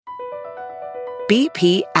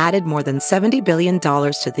BP added more than $70 billion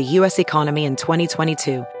to the U.S. economy in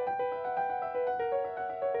 2022.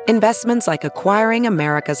 Investments like acquiring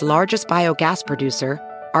America's largest biogas producer,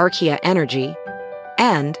 Archaea Energy,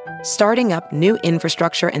 and starting up new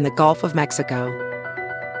infrastructure in the Gulf of Mexico.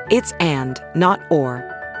 It's and, not or.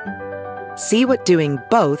 See what doing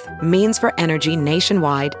both means for energy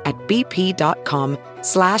nationwide at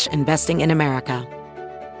bp.com/investing in America.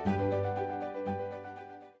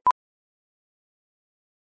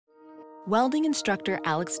 Welding instructor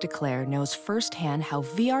Alex DeClaire knows firsthand how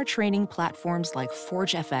VR training platforms like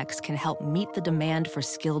ForgeFX can help meet the demand for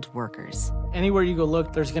skilled workers. Anywhere you go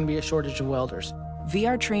look, there's going to be a shortage of welders.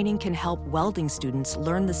 VR training can help welding students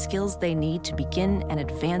learn the skills they need to begin and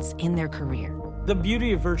advance in their career. The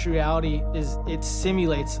beauty of virtual reality is it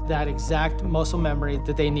simulates that exact muscle memory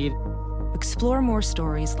that they need. Explore more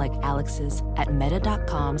stories like Alex's at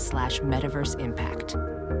meta.com/metaverseimpact.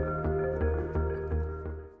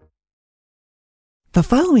 The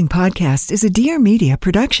following podcast is a Dear Media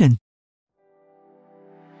production.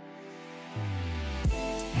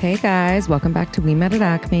 Hey guys, welcome back to We Met at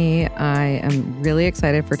Acme. I am really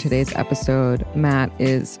excited for today's episode. Matt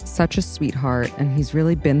is such a sweetheart and he's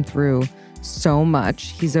really been through so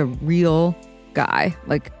much. He's a real guy,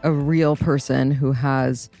 like a real person who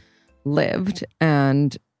has lived,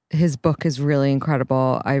 and his book is really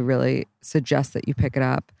incredible. I really suggest that you pick it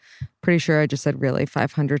up. Pretty sure I just said really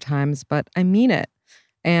 500 times, but I mean it.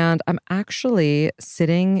 And I'm actually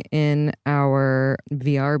sitting in our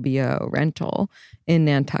VRBO rental in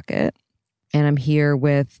Nantucket. And I'm here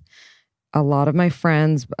with a lot of my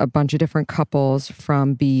friends, a bunch of different couples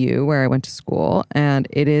from BU where I went to school. And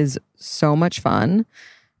it is so much fun.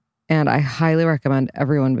 And I highly recommend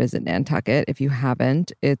everyone visit Nantucket if you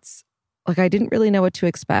haven't. It's like, I didn't really know what to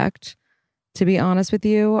expect, to be honest with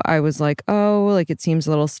you. I was like, oh, like it seems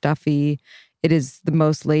a little stuffy. It is the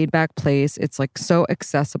most laid back place. It's like so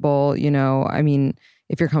accessible, you know. I mean,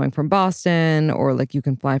 if you're coming from Boston or like you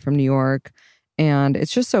can fly from New York, and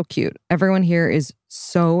it's just so cute. Everyone here is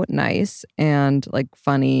so nice and like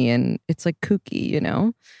funny, and it's like kooky, you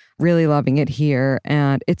know. Really loving it here.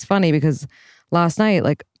 And it's funny because last night,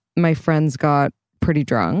 like my friends got pretty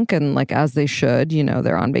drunk, and like as they should, you know,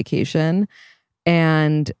 they're on vacation.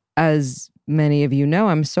 And as many of you know,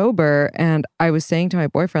 I'm sober. And I was saying to my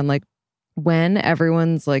boyfriend, like, when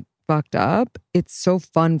everyone's like fucked up, it's so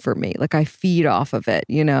fun for me. Like I feed off of it,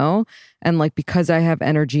 you know? And like, because I have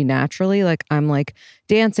energy naturally, like I'm like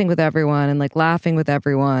dancing with everyone and like laughing with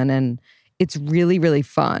everyone. And it's really, really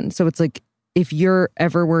fun. So it's like, if you're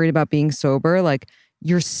ever worried about being sober, like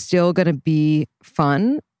you're still going to be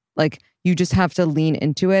fun. Like you just have to lean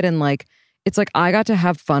into it. And like, it's like, I got to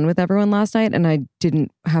have fun with everyone last night and I didn't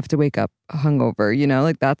have to wake up hungover, you know,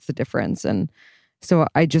 like that's the difference. And so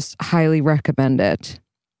I just highly recommend it.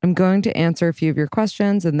 I'm going to answer a few of your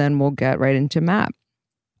questions and then we'll get right into Matt.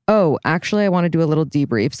 Oh, actually, I want to do a little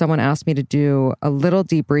debrief. Someone asked me to do a little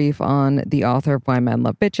debrief on the author of Why Men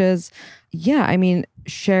Love Bitches. Yeah, I mean,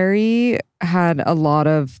 Sherry had a lot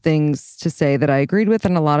of things to say that I agreed with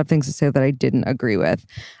and a lot of things to say that I didn't agree with.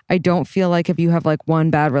 I don't feel like if you have like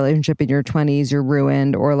one bad relationship in your 20s, you're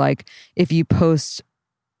ruined, or like if you post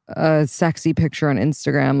a sexy picture on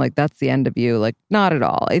Instagram, like that's the end of you. Like not at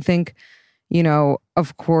all. I think, you know,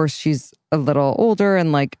 of course she's a little older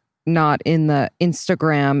and like not in the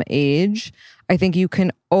Instagram age. I think you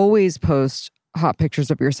can always post hot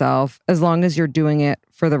pictures of yourself as long as you're doing it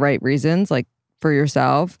for the right reasons, like for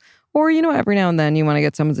yourself, or, you know, every now and then you want to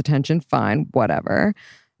get someone's attention. Fine, whatever.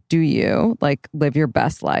 Do you like live your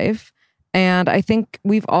best life? And I think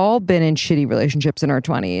we've all been in shitty relationships in our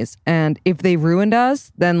 20s. And if they ruined us,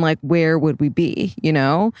 then like, where would we be? You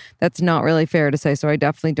know, that's not really fair to say. So I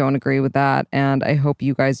definitely don't agree with that. And I hope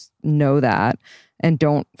you guys know that and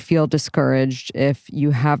don't feel discouraged if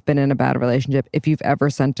you have been in a bad relationship. If you've ever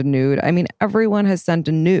sent a nude, I mean, everyone has sent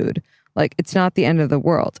a nude. Like, it's not the end of the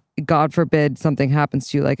world. God forbid something happens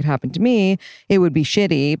to you like it happened to me. It would be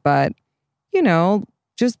shitty, but, you know,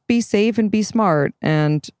 just be safe and be smart.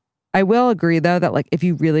 And I will agree, though, that like if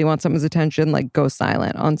you really want someone's attention, like go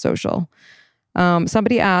silent on social.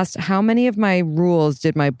 Somebody asked, how many of my rules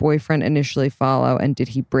did my boyfriend initially follow and did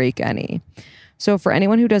he break any? So for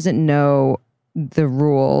anyone who doesn't know the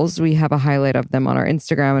rules, we have a highlight of them on our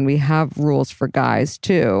Instagram and we have rules for guys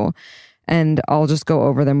too. And I'll just go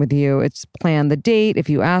over them with you. It's plan the date if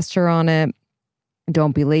you asked her on it.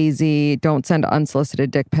 Don't be lazy. Don't send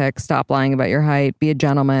unsolicited dick pics. Stop lying about your height. Be a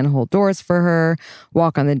gentleman. Hold doors for her.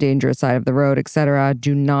 Walk on the dangerous side of the road, etc.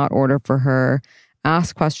 Do not order for her.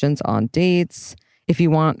 Ask questions on dates. If you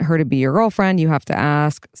want her to be your girlfriend, you have to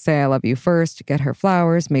ask, say I love you first, get her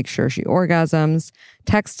flowers, make sure she orgasms,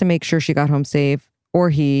 text to make sure she got home safe, or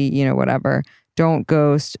he, whatever. Don't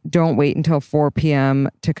ghost. Don't wait until 4 p.m.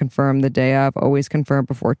 to confirm the day of. Always confirm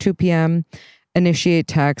before 2 p.m. Initiate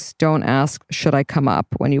text. Don't ask, should I come up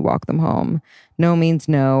when you walk them home? No means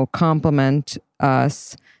no. Compliment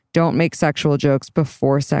us. Don't make sexual jokes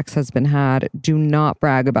before sex has been had. Do not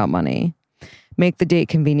brag about money. Make the date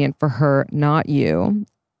convenient for her, not you.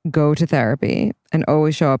 Go to therapy and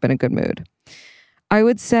always show up in a good mood. I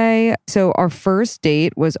would say, so our first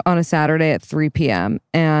date was on a Saturday at 3 p.m.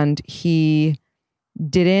 and he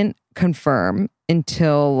didn't confirm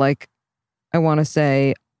until I want to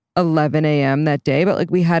say 11 a.m. that day, but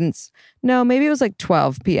maybe it was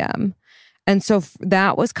 12 p.m. And so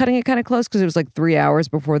that was cutting it kind of close because it was 3 hours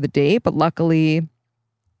before the date. But luckily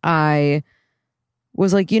I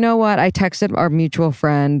was like, you know what? I texted our mutual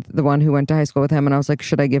friend, the one who went to high school with him. And I was like,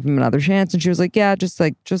 should I give him another chance? And she was like, yeah, just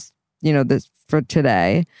this for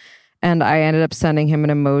today. And I ended up sending him an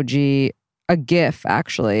emoji, a GIF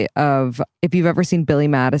actually, of, if you've ever seen Billy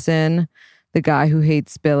Madison, the guy who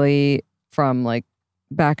hates Billy from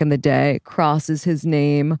back in the day, crosses his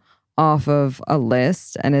name off of a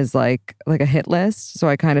list and is like a hit list. So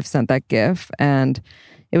I kind of sent that GIF and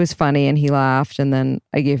it was funny and he laughed, and then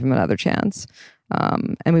I gave him another chance.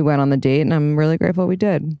 And we went on the date and I'm really grateful we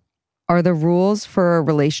did. Are the rules for a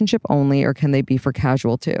relationship only, or can they be for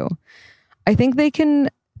casual too? I think they can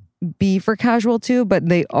be for casual too, but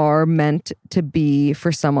they are meant to be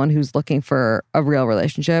for someone who's looking for a real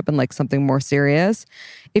relationship and something more serious.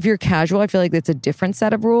 If you're casual, I feel like it's a different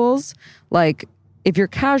set of rules. If you're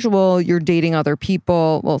casual, you're dating other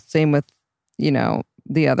people. Well, same with,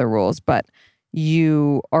 the other rules, but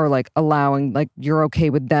you are allowing, you're okay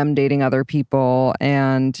with them dating other people,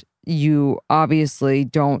 and you obviously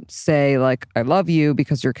don't say I love you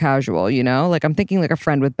because you're casual, I'm thinking a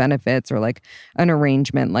friend with benefits or an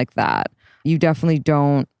arrangement like that. You definitely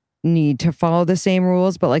don't need to follow the same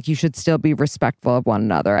rules, but you should still be respectful of one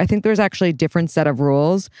another. I think there's actually a different set of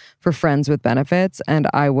rules for friends with benefits, and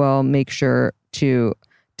I will make sure to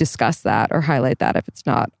discuss that or highlight that if it's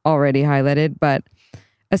not already highlighted. But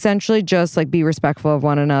essentially just be respectful of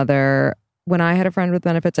one another. When I had a friend with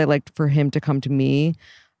benefits, I liked for him to come to me,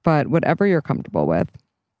 but whatever you're comfortable with.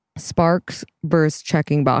 Sparks versus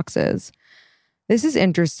checking boxes. This is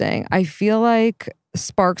interesting. I feel like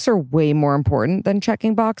sparks are way more important than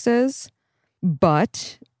checking boxes,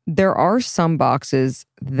 but there are some boxes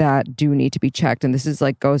that do need to be checked. And this is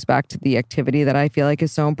goes back to the activity that I feel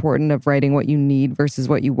is so important, of writing what you need versus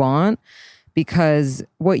what you want, because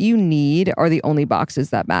what you need are the only boxes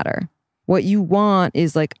that matter. What you want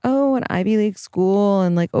is an Ivy League school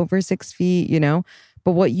and over 6 feet,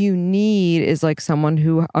 But what you need is someone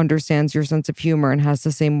who understands your sense of humor and has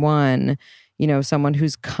the same one, someone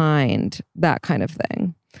who's kind, that kind of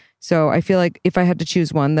thing. So I feel if I had to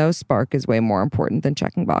choose one, though, spark is way more important than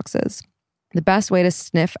checking boxes. The best way to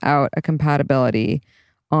sniff out a compatibility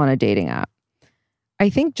on a dating app. I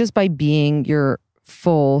think just by being your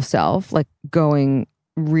full self, going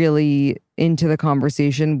really into the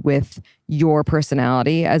conversation with your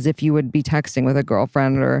personality as if you would be texting with a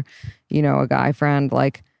girlfriend or, a guy friend,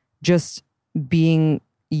 just being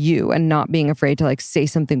you and not being afraid to say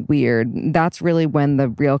something weird. That's really when the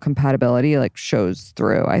real compatibility shows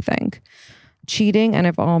through, I think. Cheating, and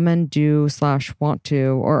if all men do / want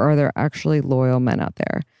to, or are there actually loyal men out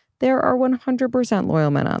there? There are 100%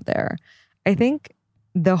 loyal men out there. I think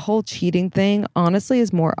the whole cheating thing honestly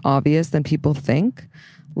is more obvious than people think.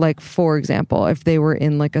 For example, if they were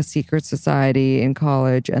in a secret society in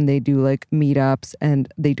college and they do meetups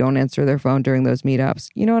and they don't answer their phone during those meetups,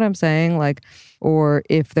 you know what I'm saying? Or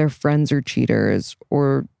if their friends are cheaters,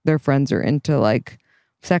 or their friends are into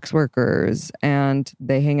sex workers and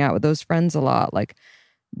they hang out with those friends a lot.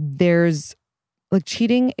 There's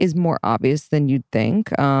cheating is more obvious than you'd think.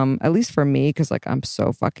 At least for me, because I'm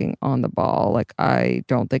so fucking on the ball. I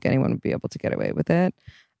don't think anyone would be able to get away with it.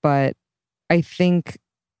 But I think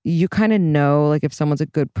you kind of know if someone's a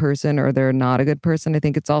good person or they're not a good person. I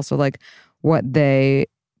think it's also what they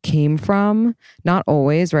came from. Not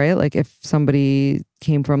always, right? If somebody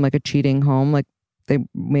came from a cheating home, they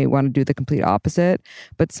may want to do the complete opposite.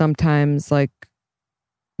 But sometimes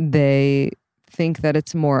they think that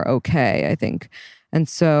it's more okay, I think. And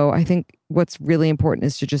so I think what's really important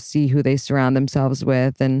is to just see who they surround themselves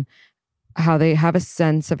with and how they have a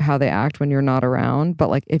sense of how they act when you're not around.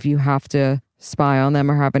 But if you have to spy on them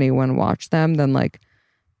or have anyone watch them, then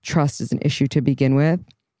trust is an issue to begin with.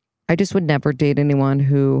 I just would never date anyone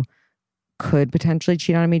who could potentially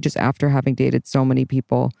cheat on me just after having dated so many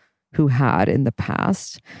people who had in the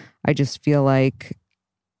past. I just feel like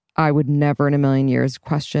I would never in a million years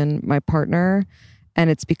question my partner. And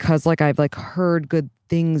it's because like I've like heard good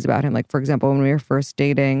things about him. Like, for example, when we were first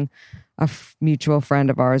dating, a mutual friend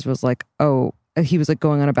of ours was like, oh, he was like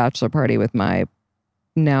going on a bachelor party with my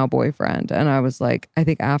now boyfriend. And I was like, I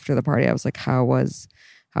think after the party, I was like, how was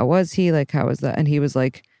he? Like, how was that? And he was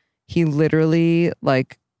like, he literally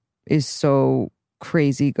like is so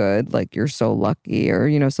crazy good. Like, you're so lucky, or,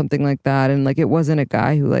 you know, something like that. And like, it wasn't a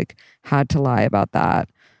guy who like had to lie about that.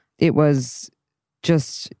 It was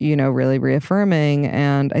just, you know, really reaffirming.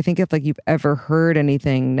 And I think if like you've ever heard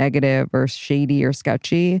anything negative or shady or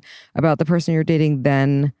sketchy about the person you're dating,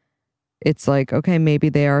 then it's like, okay, maybe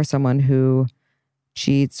they are someone who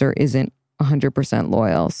cheats or isn't 100%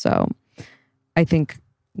 loyal. So I think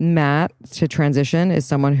Matt, to transition, is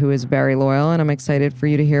someone who is very loyal, and I'm excited for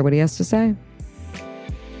you to hear what he has to say.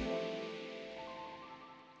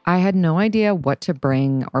 I had no idea what to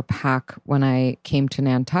bring or pack when I came to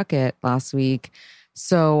Nantucket last week.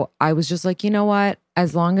 So I was just like, you know what?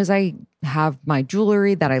 As long as I have my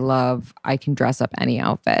jewelry that I love, I can dress up any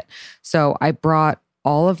outfit. So I brought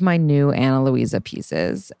all of my new Ana Luisa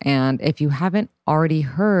pieces. And if you haven't already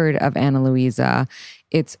heard of Ana Luisa,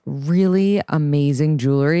 it's really amazing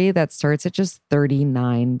jewelry that starts at just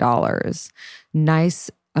 $39. Nice,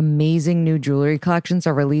 amazing new jewelry collections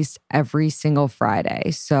are released every single Friday.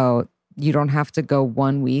 So you don't have to go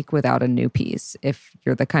 1 week without a new piece if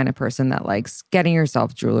you're the kind of person that likes getting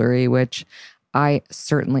yourself jewelry, which I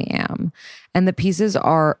certainly am. And the pieces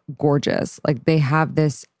are gorgeous. Like, they have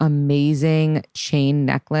this amazing chain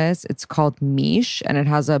necklace. It's called Miche, and it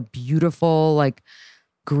has a beautiful like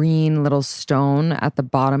green little stone at the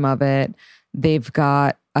bottom of it. They've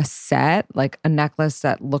got a set, like a necklace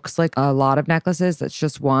that looks like a lot of necklaces. That's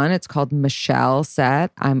just one. It's called Michelle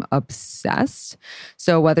set. I'm obsessed.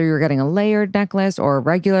 So whether you're getting a layered necklace or a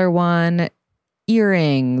regular one,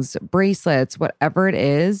 earrings, bracelets, whatever it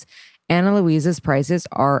is, Ana Luisa's prices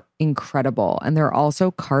are incredible. And they're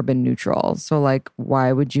also carbon neutral. So like,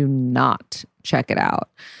 why would you not check it out?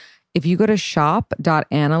 If you go to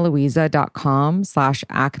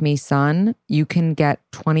shop.analuisa.com/acmesun, you can get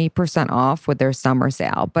 20% off with their summer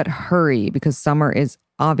sale. But hurry, because summer is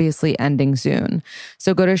obviously ending soon.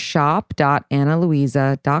 So go to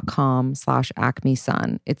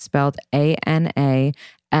shop.analuisa.com/acmesun. It's spelled ANALUISA.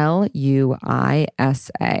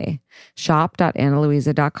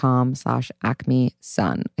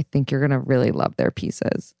 Shop.analuisa.com/acmesun. I think you're going to really love their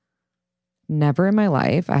pieces. Never in my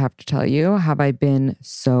life, I have to tell you, have I been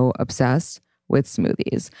so obsessed with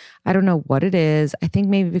smoothies. I don't know what it is. I think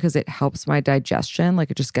maybe because it helps my digestion,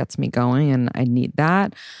 like it just gets me going and I need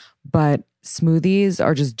that. But smoothies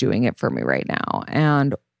are just doing it for me right now.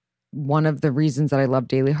 And one of the reasons that I love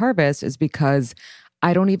Daily Harvest is because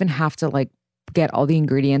I don't even have to like get all the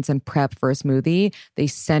ingredients and prep for a smoothie. They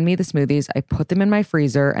send me the smoothies, I put them in my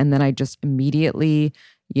freezer, and then I just immediately,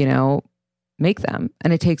 you know, make them.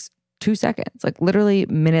 And it takes 2 seconds, like literally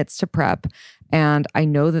minutes to prep. And I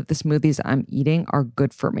know that the smoothies I'm eating are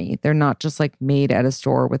good for me. They're not just like made at a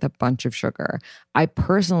store with a bunch of sugar. I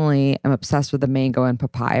personally am obsessed with the mango and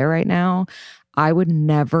papaya right now. I would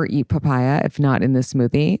never eat papaya if not in this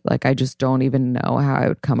smoothie. Like, I just don't even know how I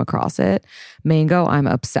would come across it. Mango, I'm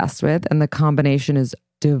obsessed with, and the combination is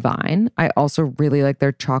divine. I also really like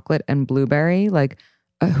their chocolate and blueberry. Like,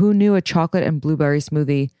 who knew a chocolate and blueberry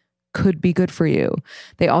smoothie could be good for you?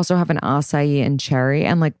 They also have an acai and cherry,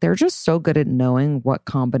 and like, they're just so good at knowing what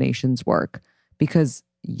combinations work because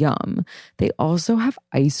yum. They also have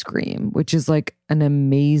ice cream, which is like an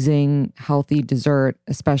amazing healthy dessert,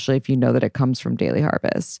 especially if you know that it comes from Daily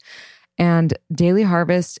Harvest. And Daily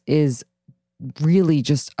Harvest is really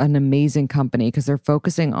just an amazing company because they're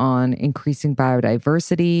focusing on increasing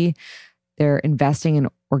biodiversity. They're investing in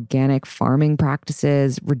organic farming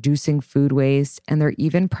practices, reducing food waste, and they're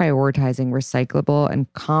even prioritizing recyclable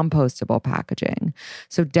and compostable packaging.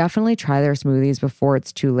 So definitely try their smoothies before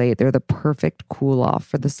it's too late. They're the perfect cool off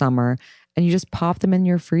for the summer, and you just pop them in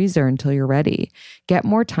your freezer until you're ready. Get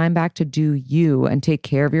more time back to do you and take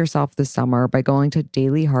care of yourself this summer by going to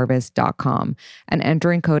dailyharvest.com and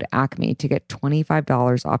entering code ACME to get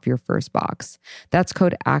 $25 off your first box. That's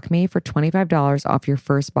code ACME for $25 off your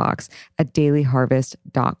first box at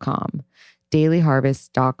dailyharvest.com.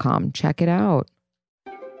 dailyharvest.com. Check it out.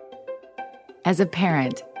 As a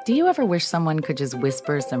parent, do you ever wish someone could just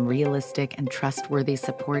whisper some realistic and trustworthy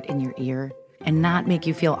support in your ear and not make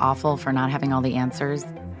you feel awful for not having all the answers?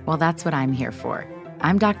 Well, that's what I'm here for.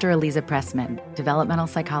 I'm Dr. Eliza Pressman, developmental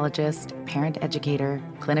psychologist, parent educator,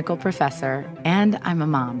 clinical professor, and I'm a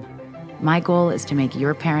mom. My goal is to make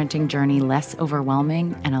your parenting journey less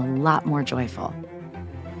overwhelming and a lot more joyful.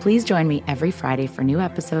 Please join me every Friday for new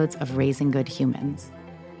episodes of Raising Good Humans.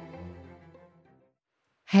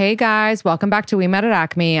 Hey guys, welcome back to We Met at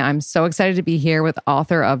Acme. I'm so excited to be here with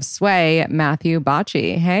author of Sway, Matthew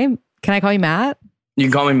Bocchi. Hey, can I call you Matt? You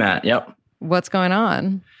can call me Matt, yep. What's going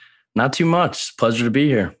on? Not too much. Pleasure to be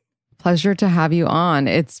here. Pleasure to have you on.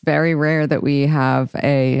 It's very rare that we have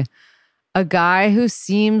a guy who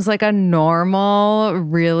seems like a normal,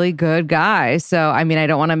 really good guy. So, I mean, I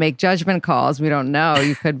don't want to make judgment calls. We don't know.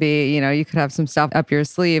 You could be, you could have some stuff up your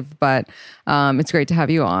sleeve, but it's great to have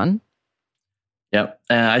you on. Yep.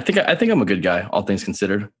 I think I'm a good guy, all things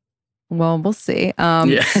considered. Well, we'll see.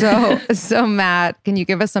 Yeah. So Matt, can you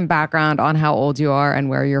give us some background on how old you are and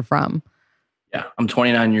where you're from? Yeah. I'm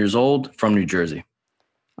 29 years old from New Jersey.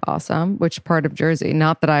 Awesome. Which part of Jersey?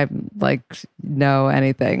 Not that I know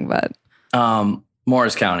anything, but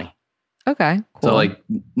Morris County. Okay, cool. So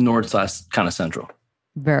north slash kind of central.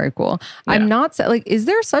 Very cool. Yeah. I'm not is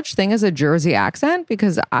there such thing as a Jersey accent?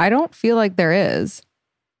 Because I don't feel like there is.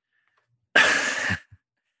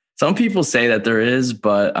 Some people say that there is,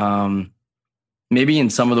 but maybe in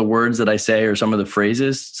some of the words that I say or some of the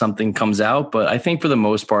phrases, something comes out. But I think for the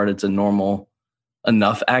most part, it's a normal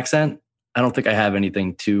enough accent. I don't think I have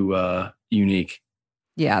anything too unique.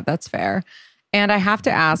 Yeah, that's fair. And I have to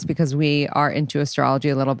ask, because we are into astrology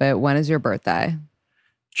a little bit, when is your birthday?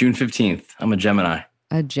 June 15th. I'm a Gemini.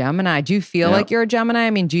 A Gemini. Do you feel like you're a Gemini?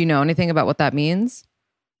 I mean, do you know anything about what that means?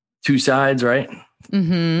 Two sides, right?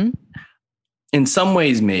 Mm-hmm. In some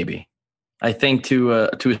ways, maybe. I think to a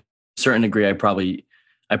certain degree, I probably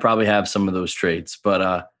have some of those traits.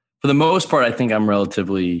 But for the most part, I think I'm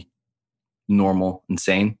relatively normal and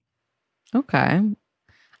sane. Okay.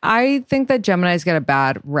 I think that Geminis get a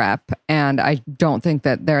bad rep, and I don't think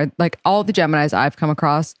that they're all the Geminis I've come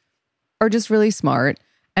across are just really smart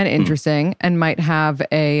and interesting and might have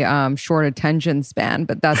a short attention span,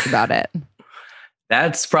 but that's about it.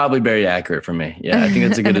 That's probably very accurate for me. Yeah, I think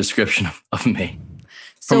that's a good description of me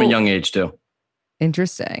from a young age too.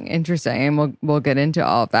 Interesting. And we'll get into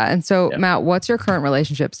all of that. And so, Matt, what's your current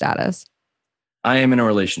relationship status? I am in a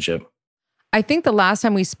relationship. I think the last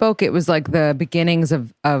time we spoke, it was like the beginnings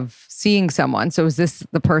of seeing someone. So is this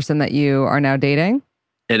the person that you are now dating?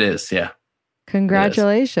 It is, yeah.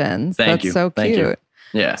 Congratulations. Thank you. That's so cute. Thank you.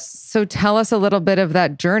 Yeah. So tell us a little bit of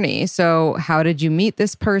that journey. So how did you meet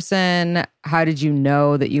this person? How did you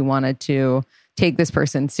know that you wanted to take this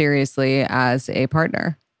person seriously as a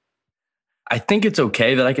partner? I think it's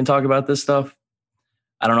okay that I can talk about this stuff.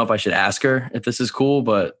 I don't know if I should ask her if this is cool,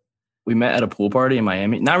 but we met at a pool party in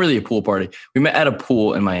Miami. Not really a pool party. We met at a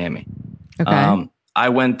pool in Miami. Okay. I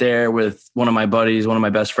went there with one of my buddies, one of my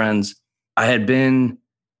best friends. I had been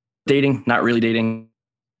dating, not really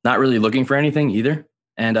looking for anything either.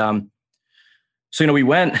 And so, we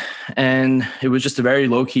went, and it was just a very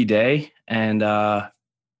low-key day, and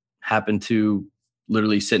happened to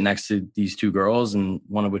literally sit next to these two girls, and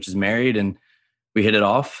one of which is married, and we hit it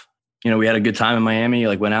off. We had a good time in Miami,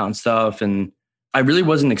 went out and stuff, and I really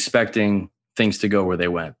wasn't expecting things to go where they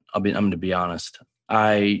went. I'm going to be honest.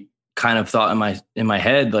 I kind of thought in my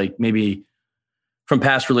head, maybe from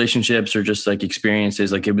past relationships or just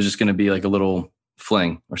experiences, it was just going to be a little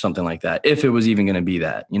fling or something like that. If it was even going to be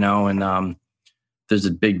that, and there's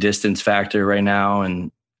a big distance factor right now.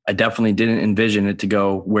 And I definitely didn't envision it to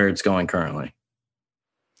go where it's going currently.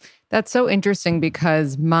 That's so interesting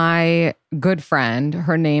because my good friend,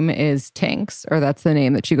 her name is Tinks, or that's the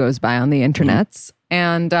name that she goes by on the internets.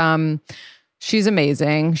 Mm-hmm. And she's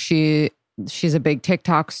amazing. She's a big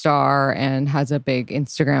TikTok star and has a big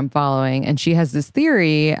Instagram following. And she has this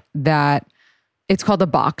theory that it's called the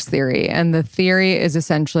box theory. And the theory is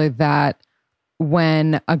essentially that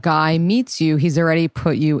when a guy meets you, he's already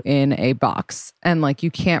put you in a box and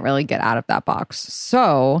you can't really get out of that box.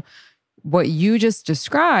 So what you just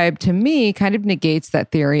described to me kind of negates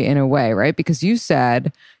that theory in a way, right? Because you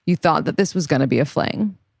said you thought that this was going to be a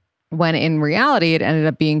fling, when in reality, it ended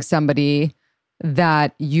up being somebody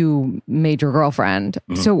that you made your girlfriend.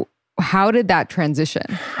 Mm-hmm. So how did that transition?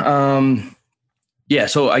 Yeah.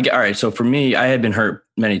 So all right. So for me, I had been hurt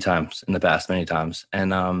many times in the past,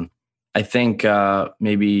 And I think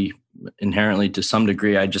maybe inherently to some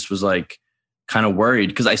degree, I just was kind of worried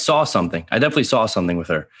because I saw something. I definitely saw something with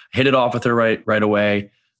her. I hit it off with her right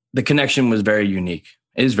away. The connection was very unique.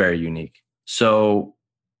 It is very unique. So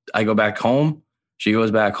I go back home. She goes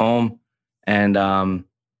back home, and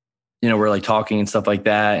we're talking and stuff like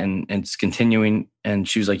that, and it's continuing. And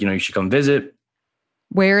she was like, you should come visit.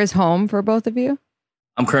 Where is home for both of you?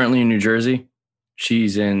 I'm currently in New Jersey.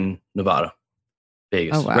 She's in Nevada.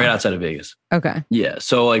 Vegas, Oh, wow. right outside of Vegas. Okay. Yeah.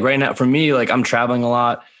 So like right now for me, like I'm traveling a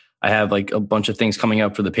lot. I have like a bunch of things coming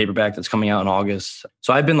up for the paperback that's coming out in August.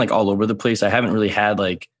 So I've been like all over the place. I haven't really had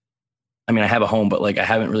like, I mean, I have a home, but like I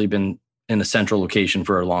haven't really been in a central location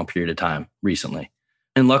for a long period of time recently.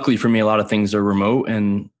 And luckily for me, a lot of things are remote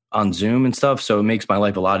and on Zoom and stuff. So it makes my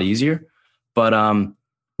life a lot easier. But,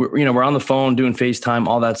 we're on the phone doing FaceTime,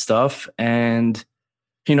 all that stuff. And,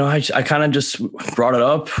 I kind of just brought it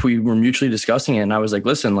up. We were mutually discussing it. And I was like,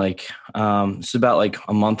 listen, like, it's about like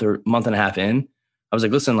a month and a half in. I was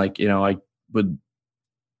like, listen, like, I would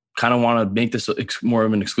kind of want to make this more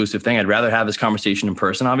of an exclusive thing. I'd rather have this conversation in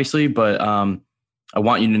person, obviously, but I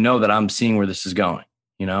want you to know that I'm seeing where this is going.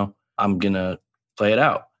 I'm going to play it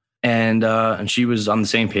out. And she was on the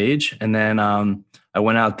same page. And then I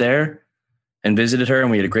went out there and visited her,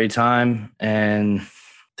 and we had a great time, and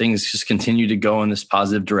things just continue to go in this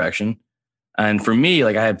positive direction. And for me,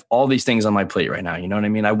 like I have all these things on my plate right now. You know what I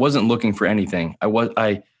mean? I wasn't looking for anything.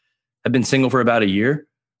 I've been single for about a year,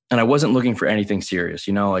 and I wasn't looking for anything serious.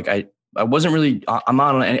 Like I wasn't really,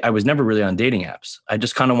 I was never really on dating apps. I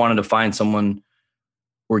just kind of wanted to find someone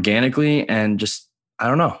organically and just, I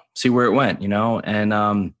don't know, see where it went,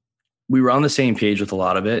 and we were on the same page with a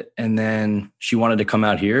lot of it. And then she wanted to come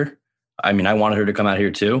out here. I mean, I wanted her to come out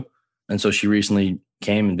here too. And so she recently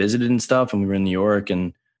came and visited and stuff, and we were in New York,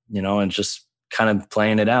 and, and just kind of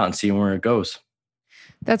playing it out and seeing where it goes.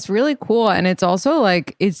 That's really cool. And it's also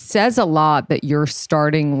like, it says a lot that you're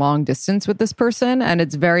starting long distance with this person. And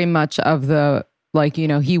it's very much of the, like,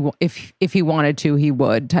 if he wanted to, he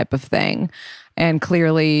would type of thing. And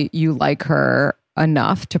clearly you like her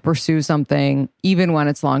enough to pursue something, even when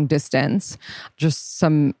it's long distance. Just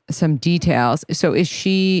some details. So is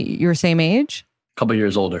she your same age? A couple of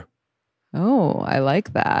years older. Oh, I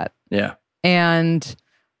like that. Yeah. And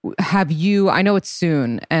have you, I know it's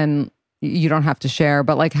soon and you don't have to share,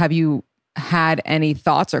 but like, have you had any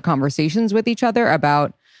thoughts or conversations with each other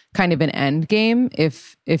about kind of an end game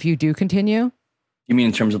if you do continue? You mean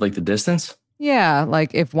in terms of like the distance? Yeah.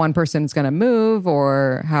 Like if one person's going to move,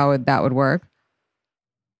 or how that would work?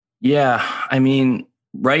 Yeah. I mean,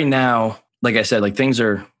 right now, like I said, like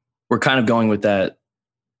we're kind of going with that.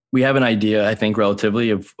 We have an idea, I think,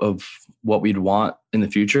 relatively of what we'd want in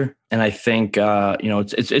the future. And I think,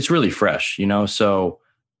 it's really fresh, so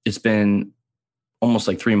it's been almost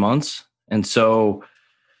like 3 months. And so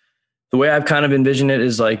the way I've kind of envisioned it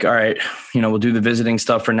is like, all right, we'll do the visiting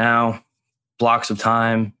stuff for now, blocks of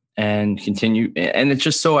time, and continue. And it's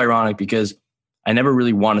just so ironic because I never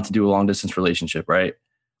really wanted to do a long distance relationship, right?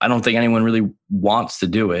 I don't think anyone really wants to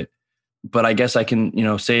do it, but I guess I can,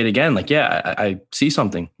 say it again. Like, yeah, I see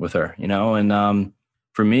something with her, and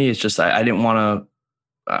for me, it's just, I didn't want to,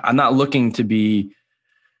 I'm not looking to be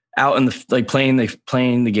out in the, like playing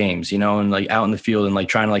the games, and like out in the field and like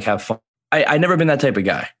trying to like have fun. I never been that type of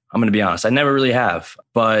guy. I'm going to be honest. I never really have,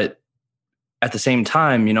 but at the same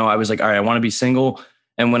time, I was like, all right, I want to be single.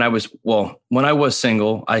 And when I was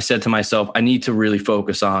single, I said to myself, I need to really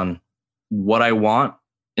focus on what I want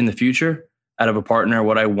in the future out of a partner,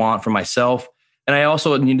 what I want for myself. And I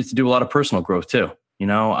also needed to do a lot of personal growth too.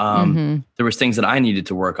 There was things that I needed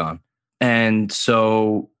to work on. And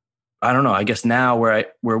so I don't know, I guess now where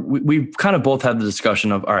we kind of both had the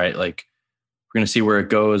discussion of, all right, like we're going to see where it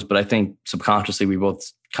goes. But I think subconsciously we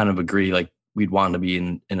both kind of agree, like we'd want to be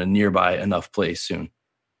in a nearby enough place soon.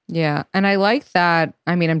 Yeah. And I like that.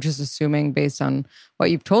 I mean, I'm just assuming based on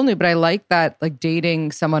what you've told me, but I like that like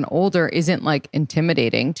dating someone older isn't like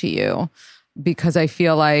intimidating to you, because I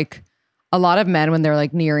feel like a lot of men when they're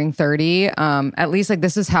like nearing 30, at least like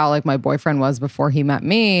this is how like my boyfriend was before he met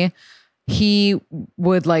me, he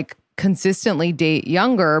would like consistently date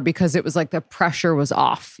younger because it was like the pressure was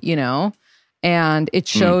off, and it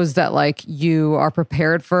shows that like you are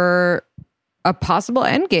prepared for a possible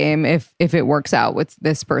end game if it works out with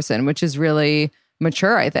this person, which is really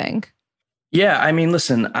mature, I think. Yeah. I mean,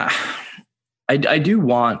 listen, I do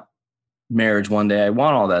want marriage one day. I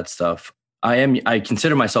want all that stuff. I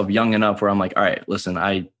consider myself young enough where I'm like, all right, listen,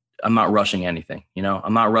 I'm not rushing anything,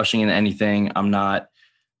 I'm not rushing into anything. I'm not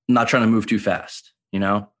trying to move too fast,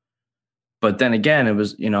 but then again, it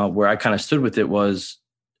was, where I kind of stood with it was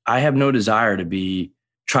I have no desire to be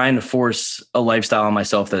trying to force a lifestyle on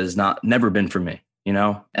myself that has never been for me,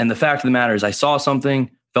 and the fact of the matter is I saw something,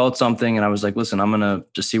 felt something, and I was like, listen, I'm going to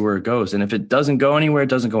just see where it goes. And if it doesn't go anywhere, it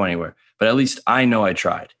doesn't go anywhere, but at least I know I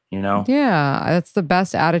tried. Yeah, that's the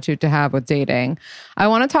best attitude to have with dating. I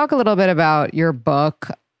want to talk a little bit about your book.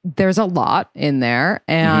 There's a lot in there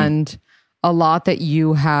and a lot that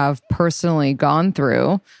you have personally gone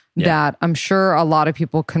through that I'm sure a lot of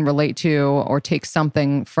people can relate to or take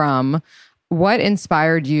something from. what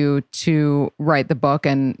inspired you to write the book?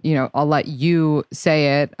 And, I'll let you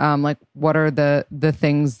say it. Like, what are the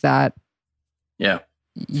things that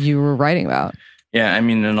you were writing about? Yeah, I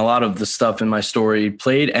mean, and a lot of the stuff in my story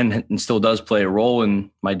played and still does play a role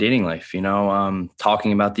in my dating life,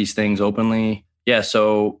 talking about these things openly. Yeah,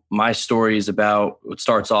 so my story is it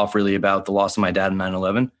starts off really about the loss of my dad in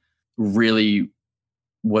 9/11. Really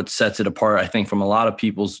what sets it apart, I think, from a lot of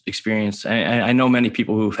people's experience. I know many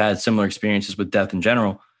people who've had similar experiences with death in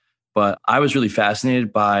general, but I was really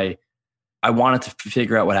fascinated I wanted to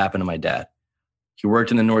figure out what happened to my dad. He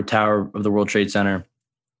worked in the North Tower of the World Trade Center.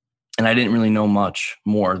 And I didn't really know much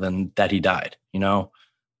more than that he died,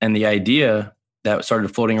 And the idea that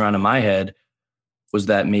started floating around in my head was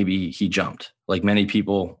that maybe he jumped, like many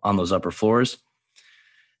people on those upper floors.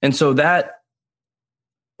 And so that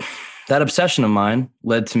obsession of mine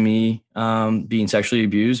led to me being sexually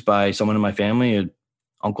abused by someone in my family, an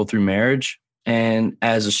uncle through marriage. And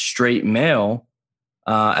as a straight male,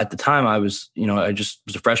 at the time I was, I just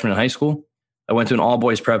was a freshman in high school. I went to an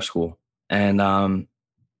all-boys prep school. And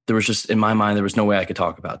there was just, in my mind, there was no way I could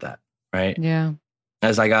talk about that, right? Yeah.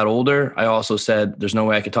 As I got older, I also said, there's no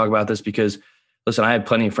way I could talk about this because, listen, I had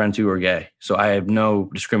plenty of friends who were gay. So I had no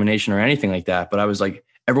discrimination or anything like that. But I was like,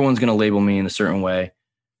 everyone's going to label me in a certain way.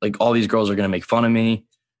 Like all these girls are going to make fun of me.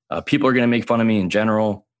 People are going to make fun of me in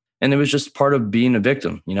general. And it was just part of being a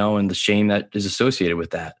victim, and the shame that is associated with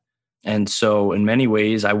that. And so in many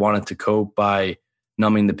ways, I wanted to cope by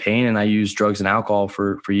numbing the pain. And I used drugs and alcohol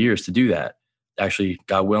for years to do that. Actually,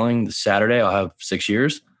 God willing, this Saturday, I'll have 6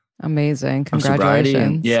 years. Amazing.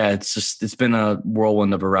 Congratulations. Yeah, it's been a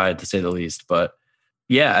whirlwind of a ride, to say the least. But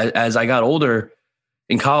yeah, as I got older,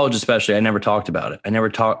 in college especially, I never talked about it. I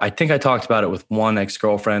think I talked about it with one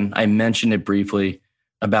ex-girlfriend. I mentioned it briefly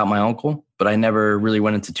about my uncle, but I never really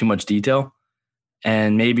went into too much detail.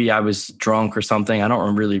 And maybe I was drunk or something. I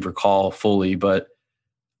don't really recall fully, but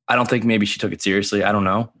I don't think maybe she took it seriously. I don't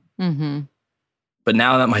know. Mm-hmm. But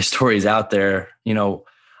now that my story's out there,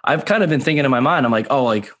 I've kind of been thinking in my mind, I'm like,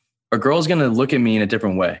 are girls going to look at me in a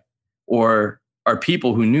different way? Or are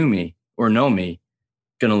people who knew me or know me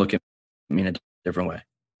going to look at me in a different way?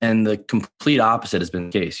 And the complete opposite has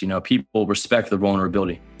been the case. People respect the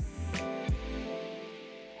vulnerability.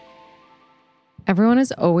 Everyone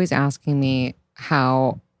is always asking me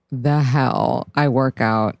how the hell I work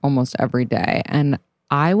out almost every day. And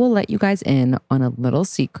I will let you guys in on a little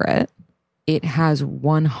secret. It has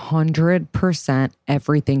 100%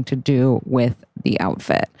 everything to do with the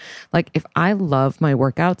outfit. Like if I love my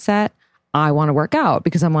workout set, I want to work out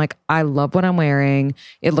because I'm like, I love what I'm wearing.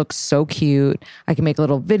 It looks so cute. I can make a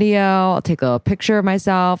little video. I'll take a little picture of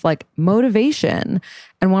myself, like motivation.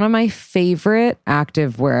 And one of my favorite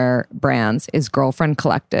activewear brands is Girlfriend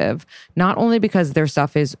Collective, not only because their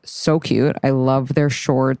stuff is so cute. I love their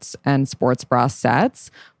shorts and sports bra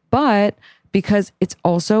sets, but because it's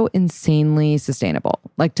also insanely sustainable,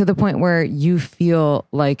 like to the point where you feel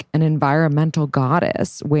like an environmental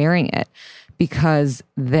goddess wearing it because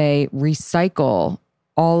they recycle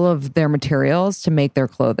all of their materials to make their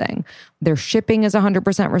clothing. Their shipping is 100%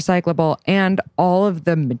 recyclable, and all of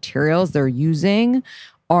the materials they're using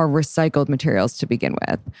are recycled materials to begin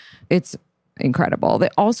with. It's incredible. They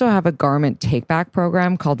also have a garment take-back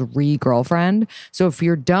program called Re-Girlfriend. So if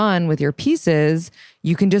you're done with your pieces,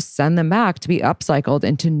 you can just send them back to be upcycled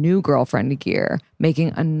into new girlfriend gear,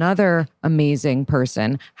 making another amazing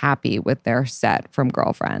person happy with their set from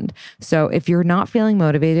Girlfriend. So if you're not feeling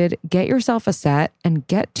motivated, get yourself a set and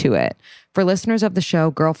get to it. For listeners of the show,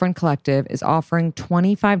 Girlfriend Collective is offering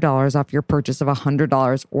 $25 off your purchase of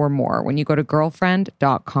 $100 or more when you go to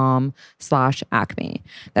girlfriend.com/acme.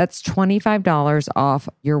 That's $25 off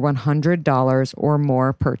your $100 or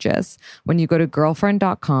more purchase when you go to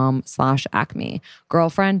girlfriend.com/acme.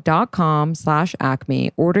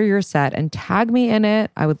 Girlfriend.com/acme. Order your set and tag me in it.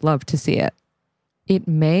 I would love to see it. It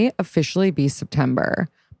may officially be September,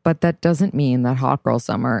 but that doesn't mean that Hot Girl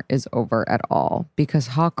Summer is over at all, because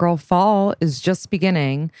Hot Girl Fall is just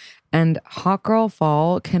beginning, and Hot Girl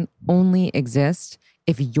Fall can only exist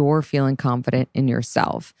if you're feeling confident in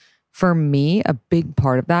yourself. For me, a big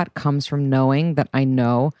part of that comes from knowing that I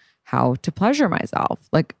know how to pleasure myself.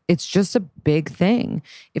 Like, it's just a big thing.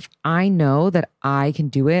 If I know that I can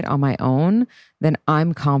do it on my own, then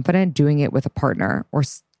I'm confident doing it with a partner or,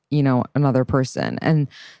 another person. And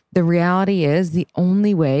the reality is, the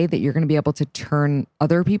only way that you're going to be able to turn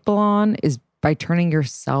other people on is by turning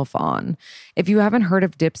yourself on. If you haven't heard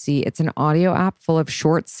of Dipsea, it's an audio app full of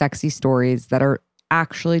short, sexy stories that are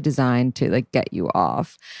actually designed to get you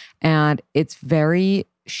off. And it's very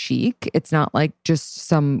chic. It's not like just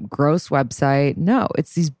some gross website. No,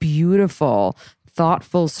 it's these beautiful,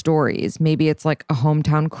 thoughtful stories. Maybe it's like a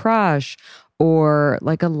hometown crush or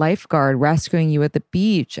like a lifeguard rescuing you at the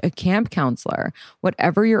beach, a camp counselor.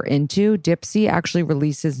 Whatever you're into, Dipsea actually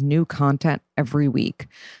releases new content every week.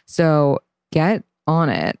 So get on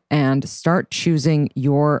it and start choosing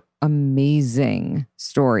your amazing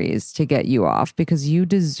stories to get you off because you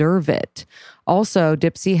deserve it. Also,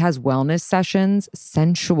 Dipsea has wellness sessions,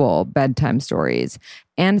 sensual bedtime stories,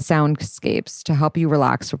 and soundscapes to help you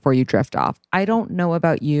relax before you drift off. I don't know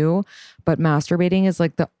about you, but masturbating is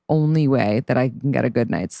like the only way that I can get a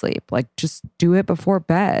good night's sleep. Like, just do it before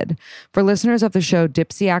bed. For listeners of the show,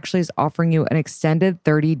 Dipsea actually is offering you an extended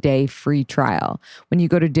 30-day free trial when you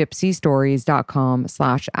go to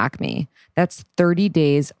dipseastories.com/acme. That's 30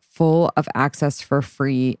 days full of access for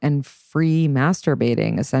free and free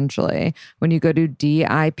masturbating, essentially, when you go to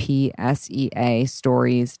DIPSEA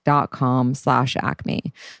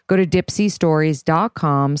stories.com/acme. Go to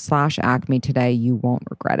dipseastories.com/acme today. You won't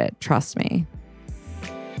regret it. Trust me.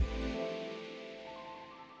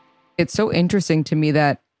 It's so interesting to me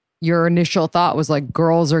that your initial thought was like,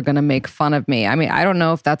 girls are going to make fun of me. I mean, I don't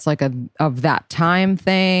know if that's like a of that time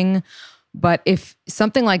thing, but if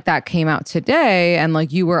something like that came out today and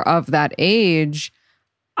like you were of that age,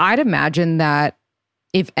 I'd imagine that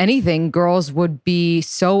if anything, girls would be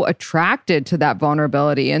so attracted to that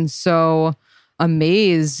vulnerability and so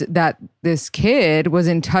amazed that this kid was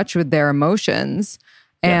in touch with their emotions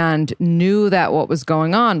and knew that what was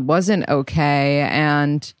going on wasn't okay.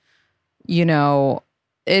 And, you know,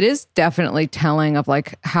 it is definitely telling of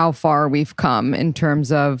like how far we've come in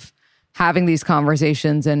terms of having these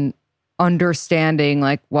conversations and understanding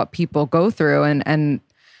like what people go through. And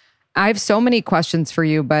I have so many questions for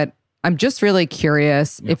you, but I'm just really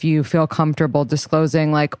curious if you feel comfortable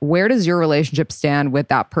disclosing, like, where does your relationship stand with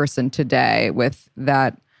that person today, with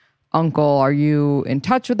that uncle? Are you in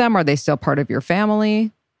touch with them? Are they still part of your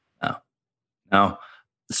family? No.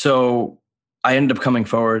 So I ended up coming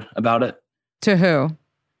forward about it. To who?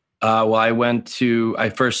 Well, I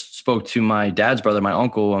first spoke to my dad's brother, my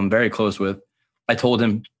uncle, I'm very close with. I told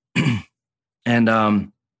him,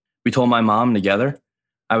 and we told my mom together.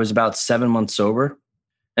 I was about 7 months sober.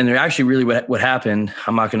 And there actually really what happened,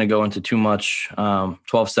 I'm not going to go into too much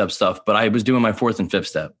 12-step stuff, but I was doing my 4th and 5th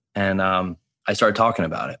step. And I started talking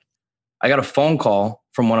about it. I got a phone call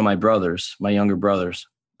from one of my brothers, my younger brothers.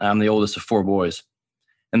 I'm the oldest of 4 boys.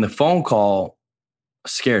 And the phone call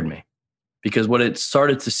scared me because what it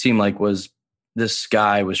started to seem like was this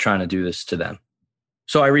guy was trying to do this to them.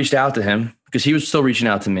 So I reached out to him because he was still reaching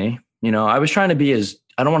out to me. You know, I was trying to be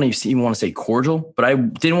I don't even want to say cordial, but I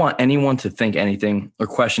didn't want anyone to think anything or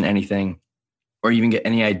question anything or even get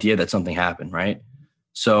any idea that something happened, right?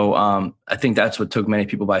 So I think that's what took many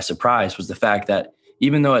people by surprise was the fact that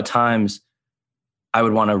even though at times I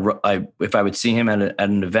would want to, if I would see him at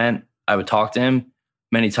an event, I would talk to him.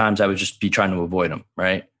 Many times I would just be trying to avoid him,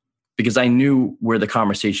 right? Because I knew where the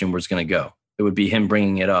conversation was going to go. It would be him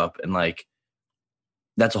bringing it up and like,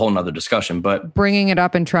 that's a whole nother discussion, but bringing it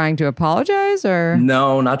up and trying to apologize or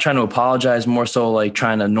no, not trying to apologize, more so like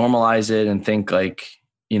trying to normalize it and think like,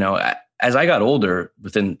 you know, as I got older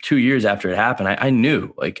within 2 years after it happened, I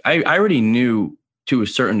knew like, I already knew to a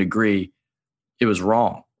certain degree it was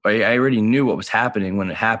wrong. Right? I already knew what was happening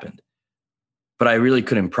when it happened, but I really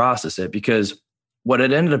couldn't process it because what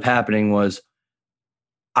had ended up happening was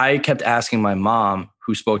I kept asking my mom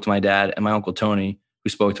who spoke to my dad and my uncle Tony who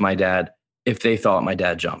spoke to my dad if they thought my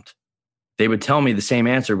dad jumped. They would tell me the same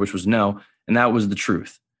answer, which was no. And that was the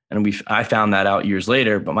truth. And I found that out years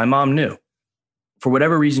later, but my mom knew. For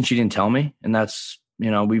whatever reason, she didn't tell me. And that's, you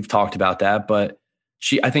know, we've talked about that, but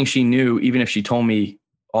I think she knew, even if she told me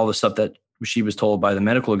all the stuff that she was told by the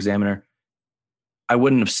medical examiner, I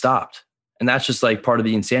wouldn't have stopped. And that's just like part of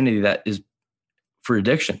the insanity that is for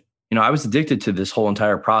addiction. You know, I was addicted to this whole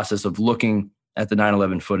entire process of looking at the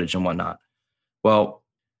 9/11 footage and whatnot. Well,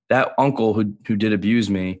 that uncle who did abuse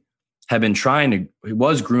me he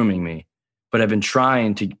was grooming me, but had been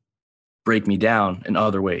trying to break me down in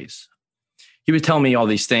other ways. He would tell me all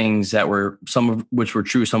these things that were, some of which were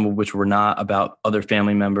true, some of which were not, about other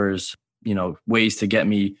family members, you know, ways to get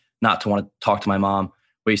me not to want to talk to my mom,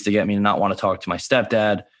 ways to get me to not want to talk to my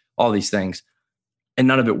stepdad, all these things. And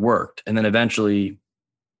none of it worked. And then eventually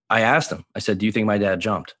I asked him, I said, do you think my dad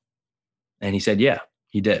jumped? And he said, yeah,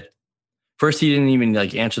 he did. First, he didn't even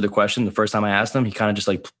like answer the question. The first time I asked him, he kind of just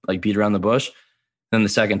like beat around the bush. Then the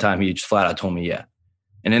second time, he just flat out told me, yeah.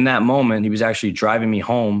 And in that moment, he was actually driving me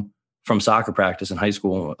home from soccer practice in high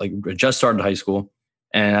school, like just started high school.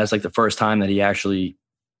 And that's like the first time that he actually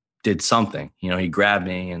did something, he grabbed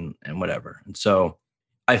me and whatever. And so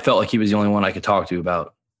I felt like he was the only one I could talk to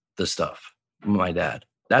about this stuff, my dad.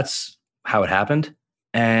 That's how it happened.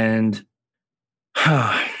 And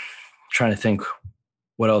trying to think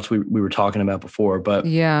what else we were talking about before, but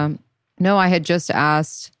yeah. No, I had just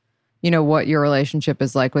asked, what your relationship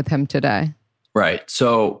is like with him today. Right.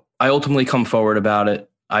 So I ultimately come forward about it.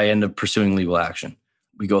 I end up pursuing legal action.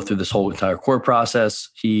 We go through this whole entire court process.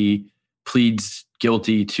 He pleads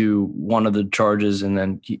guilty to one of the charges, and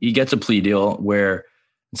then he gets a plea deal where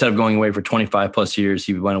instead of going away for 25 plus years,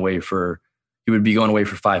 he would be going away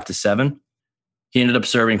for 5 to 7. He ended up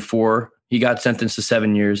serving 4. He got sentenced to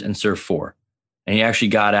 7 years and served 4. And he actually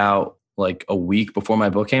got out like a week before my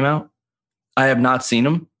book came out. I have not seen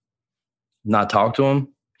him, not talked to him.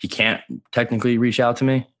 He can't technically reach out to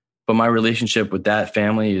me, but my relationship with that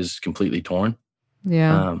family is completely torn.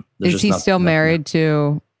 Yeah. Is he still married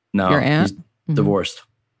to your aunt? He's divorced.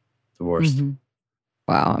 Mm-hmm.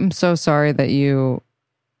 Wow. I'm so sorry that you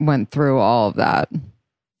went through all of that.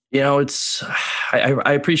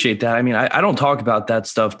 I appreciate that. I mean, I don't talk about that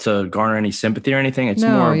stuff to garner any sympathy or anything.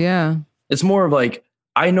 It's more of like,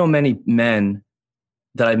 I know many men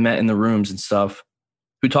that I've met in the rooms and stuff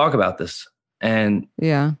who talk about this, and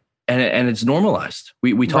it's normalized.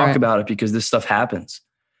 We talk about it because this stuff happens.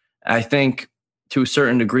 I think to a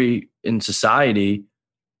certain degree in society,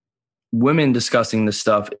 women discussing this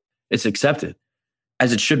stuff, it's accepted,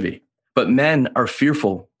 as it should be. But men are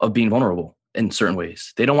fearful of being vulnerable in certain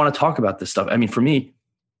ways. They don't want to talk about this stuff. I mean, for me,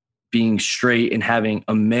 being straight and having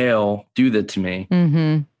a male do that to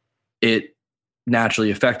me, it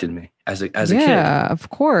naturally affected me as a kid. Yeah, of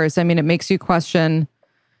course. I mean, it makes you question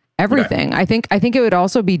everything. Right. I think it would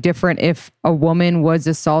also be different if a woman was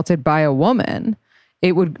assaulted by a woman.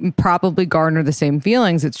 It would probably garner the same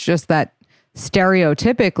feelings. It's just that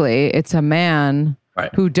stereotypically it's a man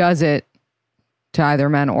who does it to either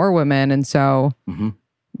men or women. And so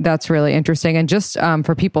that's really interesting. And just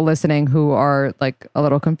for people listening who are like a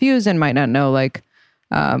little confused and might not know like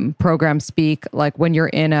program speak, like when you're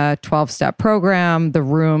in a 12-step program, the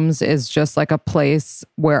rooms is just like a place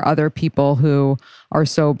where other people who are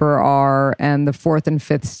sober are, and the 4th and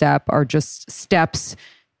 5th step are just steps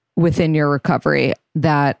within your recovery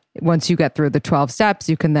that once you get through the 12 steps,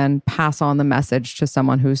 you can then pass on the message to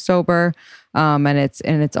someone who's sober. And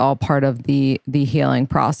it's all part of the healing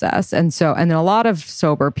process. And then a lot of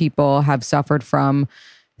sober people have suffered from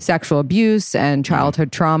sexual abuse and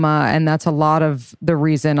childhood trauma. And that's a lot of the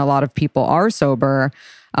reason a lot of people are sober.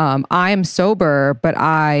 I am sober, but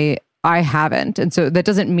I haven't. And so that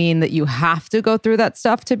doesn't mean that you have to go through that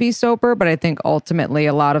stuff to be sober. But I think ultimately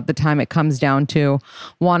a lot of the time it comes down to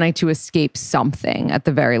wanting to escape something at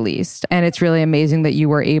the very least. And it's really amazing that you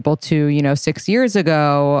were able to, 6 years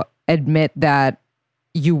ago, admit that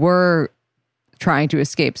you were trying to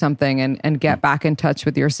escape something and get back in touch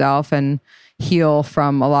with yourself and heal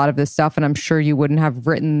from a lot of this stuff. And I'm sure you wouldn't have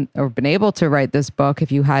written or been able to write this book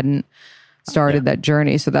if you hadn't started that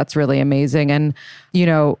journey. So that's really amazing. And,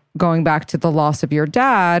 going back to the loss of your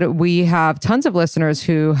dad, we have tons of listeners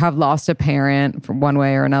who have lost a parent from one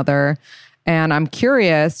way or another. And I'm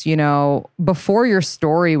curious, before your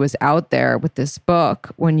story was out there with this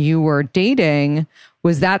book, when you were dating,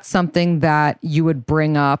 was that something that you would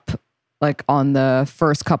bring up like on the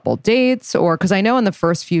first couple dates? Or because I know in the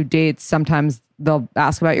first few dates, sometimes they'll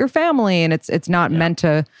ask about your family, and it's not meant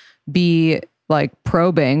to be like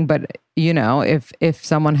probing, but if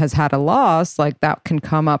someone has had a loss, like that can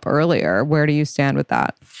come up earlier. Where do you stand with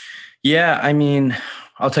that? Yeah, I mean,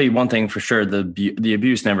 I'll tell you one thing for sure: the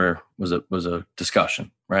abuse never was a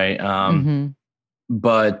discussion, right?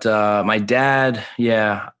 But my dad,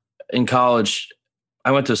 in college,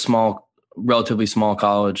 I went to relatively small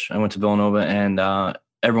college. I went to Villanova, and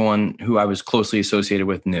everyone who I was closely associated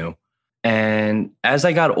with knew. And as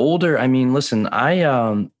I got older, I mean, listen,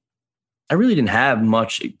 I really didn't have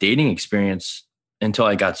much dating experience until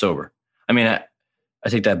I got sober. I mean, I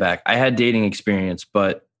take that back. I had dating experience,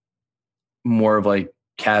 but more of like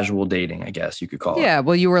casual dating, I guess you could call it. Yeah,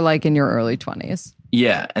 well, you were like in your early 20s.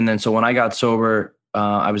 Yeah, and then so when I got sober,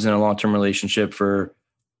 I was in a long-term relationship for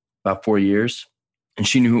about 4 years. And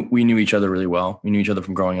we knew each other really well. We knew each other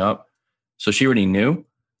from growing up. So she already knew.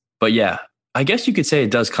 But yeah, I guess you could say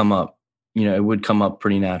it does come up. It would come up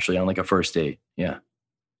pretty naturally on like a first date. Yeah.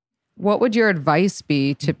 What would your advice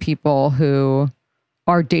be to people who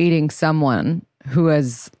are dating someone who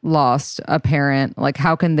has lost a parent? Like,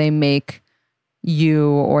 how can they make you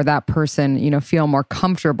or that person, feel more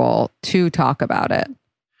comfortable to talk about it?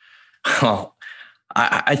 Well,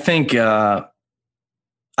 I think...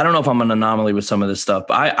 I don't know if I'm an anomaly with some of this stuff,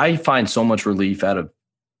 but I find so much relief out of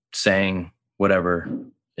saying whatever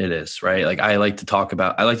it is, right? Like I talk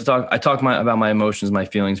about my emotions, my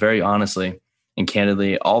feelings very honestly and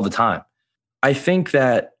candidly all the time. I think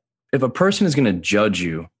that if a person is going to judge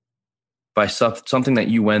you by something that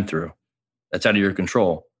you went through that's out of your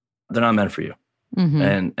control, they're not meant for you.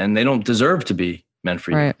 And they don't deserve to be meant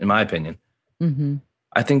for you, in my opinion.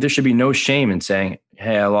 I think there should be no shame in saying,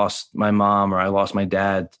 hey, I lost my mom or I lost my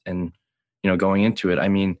dad, and, going into it. I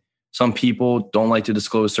mean, some people don't like to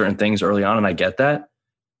disclose certain things early on, and I get that.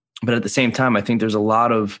 But at the same time, I think there's a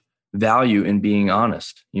lot of value in being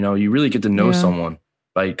honest. You really get to know someone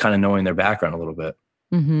by kind of knowing their background a little bit.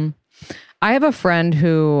 I have a friend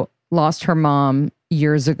who lost her mom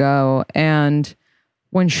years ago, and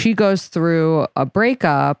when she goes through a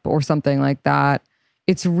breakup or something like that,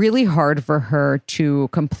 it's really hard for her to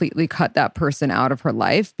completely cut that person out of her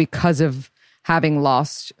life because of having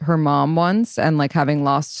lost her mom once and like having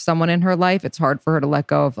lost someone in her life. It's hard for her to let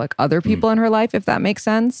go of like other people in her life, if that makes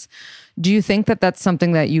sense. Do you think that that's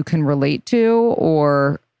something that you can relate to,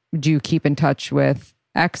 or do you keep in touch with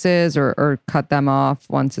exes or cut them off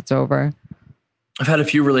once it's over? I've had a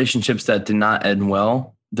few relationships that did not end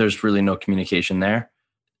well. There's really no communication there.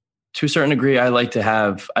 To a certain degree, I like to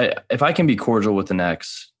have, if I can be cordial with an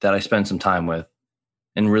ex that I spent some time with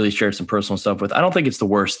and really shared some personal stuff with, I don't think it's the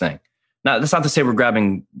worst thing. Now, that's not to say we're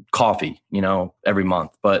grabbing coffee, every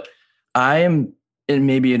month, but I am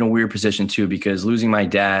maybe in a weird position too, because losing my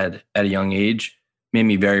dad at a young age made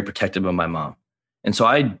me very protective of my mom. And so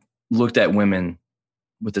I looked at women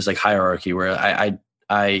with this like hierarchy where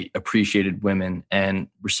I appreciated women and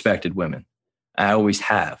respected women. I always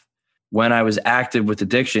have. When I was active with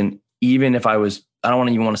addiction, even if I don't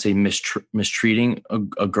even want to say mistreating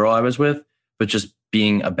a girl I was with, but just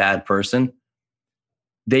being a bad person,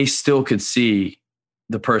 they still could see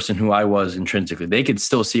the person who I was intrinsically. They could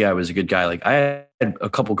still see I was a good guy. Like I had a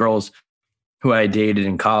couple girls who I dated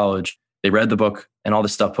in college. They read the book and all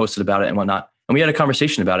this stuff, posted about it and whatnot. And we had a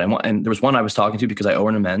conversation about it. And there was one I was talking to because I owe her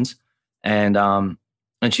an amends. And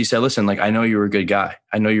she said, listen, like, I know you were a good guy.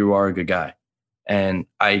 I know you are a good guy. And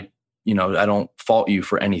I don't fault you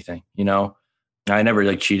for anything, I never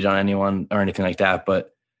like cheated on anyone or anything like that,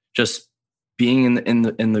 but just being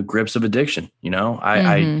in the grips of addiction,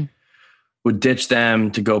 I would ditch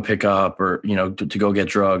them to go pick up or, to go get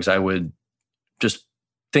drugs. I would just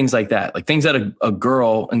things like that, like things that a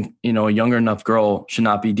girl and, a younger enough girl should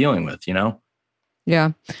not be dealing with,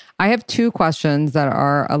 Yeah. I have two questions that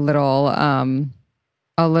are a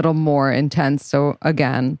little more intense. So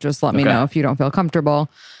again, just let me know if you don't feel comfortable.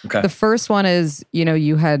 Okay. The first one is,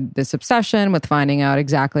 you had this obsession with finding out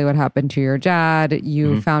exactly what happened to your dad.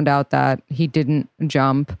 You found out that he didn't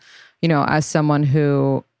jump, as someone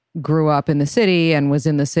who grew up in the city and was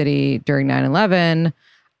in the city during 9/11.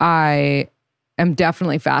 I am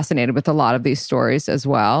definitely fascinated with a lot of these stories as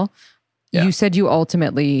well. Yeah. You said you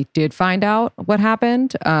ultimately did find out what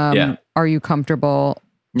happened. Are you comfortable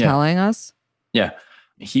telling us? Yeah.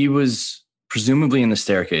 He was presumably in the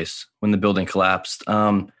staircase when the building collapsed.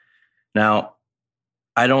 Now,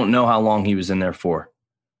 I don't know how long he was in there for.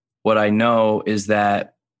 What I know is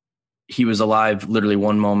that he was alive literally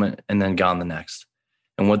one moment and then gone the next.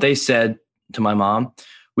 And what they said to my mom,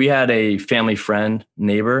 we had a family friend,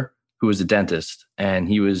 neighbor, who was a dentist, and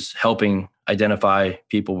he was helping identify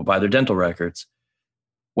people by their dental records.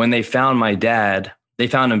 When they found my dad, they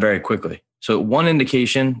found him very quickly. So one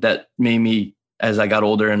indication that made me, as I got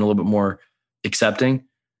older and a little bit more accepting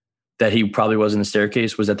that he probably was in the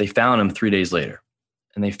staircase, was that they found him 3 days later.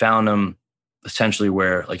 And they found him essentially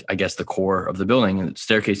where, like, I guess the core of the building, and the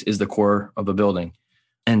staircase is the core of a building.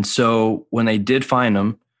 And so when they did find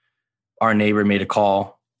him, our neighbor made a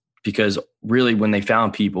call, because really when they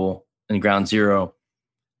found people in ground zero,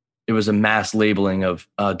 it was a mass labeling of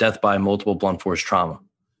death by multiple blunt force trauma,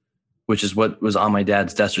 which is what was on my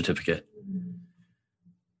dad's death certificate.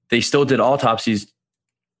 They still did autopsies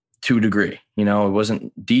to a degree, it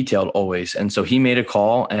wasn't detailed always. And so he made a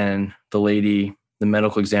call, and the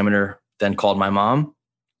medical examiner then called my mom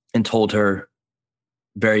and told her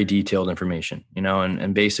very detailed information,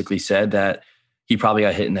 and basically said that he probably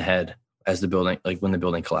got hit in the head as the building, like when the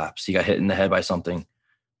building collapsed. He got hit in the head by something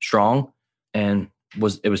strong, and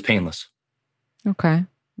it was painless. Okay.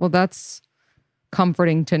 Well, that's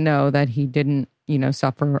comforting to know that he didn't,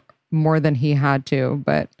 suffer more than he had to,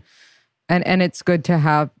 but and it's good to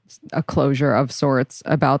have a closure of sorts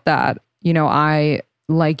about that. I,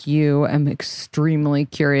 like you, am extremely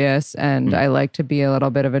curious, and I like to be a little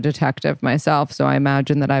bit of a detective myself. So I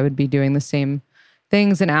imagine that I would be doing the same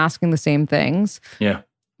things and asking the same things. Yeah.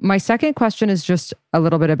 My second question is just a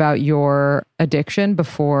little bit about your addiction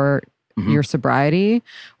before your sobriety.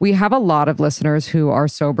 We have a lot of listeners who are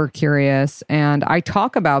sober curious, and I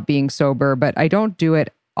talk about being sober, but I don't do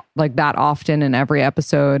it like that often in every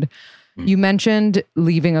episode. You mentioned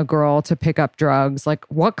leaving a girl to pick up drugs. Like,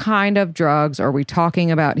 what kind of drugs are we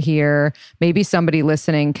talking about here? Maybe somebody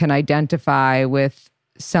listening can identify with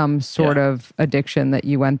some sort of addiction that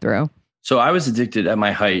you went through. So I was addicted at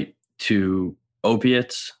my height to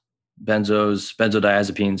opiates,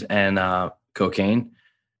 benzodiazepines, and cocaine,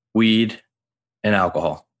 weed, and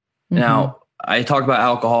alcohol. Now, I talk about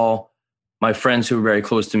alcohol. My friends who were very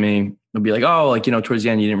close to me would be like, oh, like, towards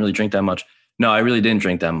the end, you didn't really drink that much. No, I really didn't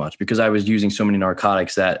drink that much because I was using so many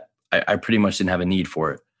narcotics that I pretty much didn't have a need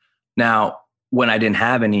for it. Now, when I didn't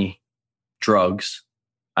have any drugs,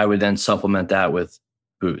 I would then supplement that with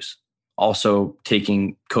booze. Also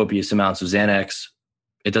taking copious amounts of Xanax.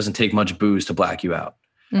 It doesn't take much booze to black you out.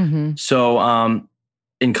 So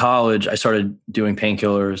in college, I started doing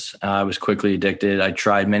painkillers. I was quickly addicted. I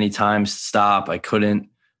tried many times to stop. I couldn't.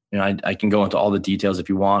 I can go into all the details if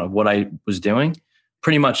you want of what I was doing.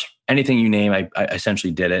 Pretty much anything you name, I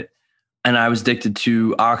essentially did it. And I was addicted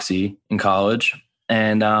to Oxy in college.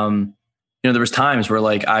 And, there was times where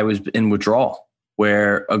like I was in withdrawal,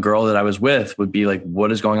 where a girl that I was with would be like,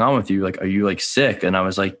 what is going on with you? Like, are you like sick? And I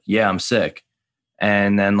was like, yeah, I'm sick.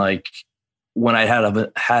 And then like when I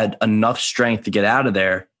had enough strength to get out of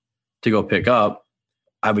there to go pick up,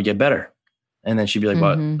 I would get better. And then she'd be like,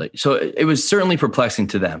 what? Like, so it was certainly perplexing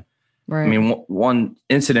to them. Right. I mean, one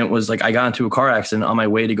incident was like I got into a car accident on my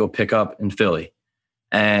way to go pick up in Philly.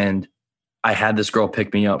 And I had this girl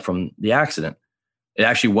pick me up from the accident. It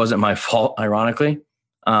actually wasn't my fault, ironically.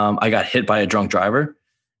 I got hit by a drunk driver.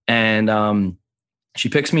 And she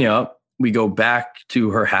picks me up. We go back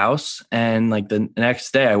to her house. And like the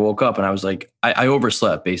next day I woke up and I was like, I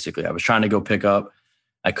overslept, basically. I was trying to go pick up.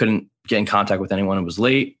 I couldn't get in contact with anyone. It was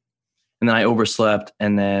late. And then I overslept.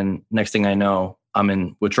 And then next thing I know, I'm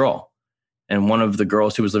in withdrawal. And one of the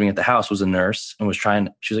girls who was living at the house was a nurse and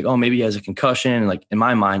she was like, oh, maybe he has a concussion. And like in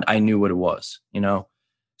my mind, I knew what it was,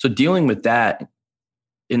 So dealing with that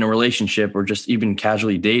in a relationship or just even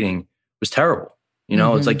casually dating was terrible.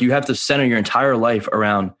 It's like you have to center your entire life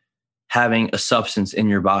around having a substance in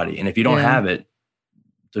your body. And if you don't have it,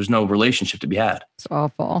 there's no relationship to be had. It's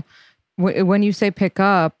awful. When you say pick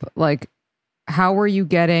up, like, how were you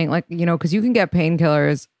getting, like, because you can get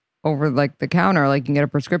painkillers over like the counter, like you can get a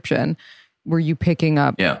prescription. Were you picking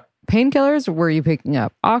up painkillers? Or were you picking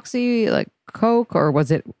up Oxy, like Coke, or was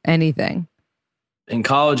it anything? In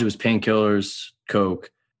college, it was painkillers, Coke.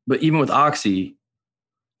 But even with Oxy,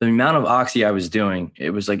 the amount of Oxy I was doing, it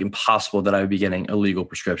was like impossible that I would be getting a legal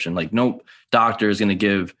prescription. Like no doctor is going to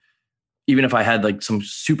give, even if I had like some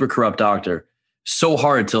super corrupt doctor, so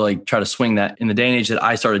hard to like try to swing that. In the day and age that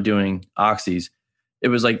I started doing Oxys, it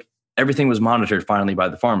was like everything was monitored finally by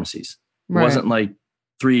the pharmacies. It wasn't like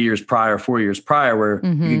 3 years prior, 4 years prior, where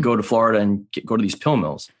you could go to Florida and go to these pill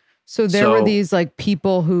mills. So there were these like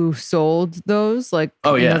people who sold those, like,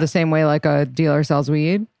 the same way like a dealer sells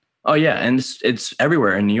weed. Oh yeah. And it's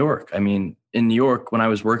everywhere in New York. I mean, in New York, when I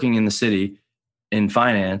was working in the city in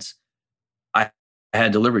finance, I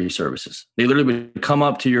had delivery services. They literally would come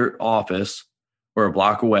up to your office or a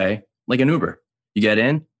block away, like an Uber. You get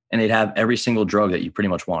in and they'd have every single drug that you pretty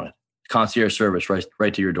much wanted. Concierge service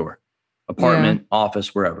right to your door. Apartment,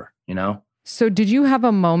 office, wherever, So did you have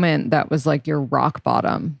a moment that was like your rock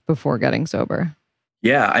bottom before getting sober?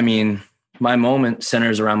 Yeah. I mean, my moment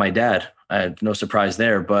centers around my dad. I had no surprise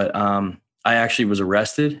there, but I actually was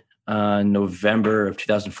arrested in November of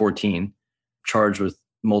 2014, charged with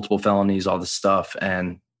multiple felonies, all this stuff,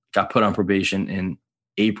 and got put on probation in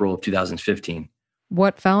April of 2015.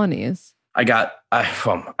 What felonies? I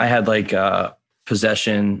had like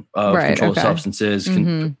possession of controlled substances,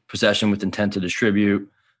 possession with intent to distribute.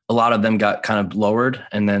 A lot of them got kind of lowered,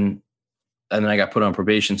 and then I got put on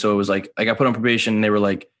probation. So it was like I got put on probation, and they were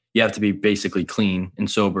like, you have to be basically clean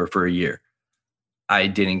and sober for a year. I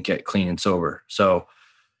didn't get clean and sober. So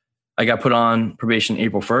I got put on probation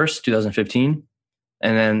April 1st, 2015.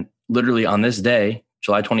 And then literally on this day,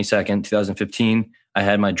 July 22nd, 2015, I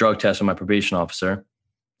had my drug test with my probation officer.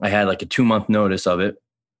 I had like a 2-month notice of it.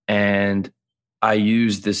 And I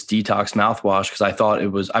used this detox mouthwash because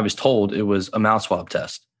I was told it was a mouth swab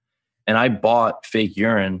test. And I bought fake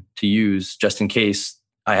urine to use just in case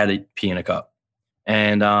I had to pee in a cup.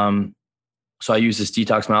 And so I use this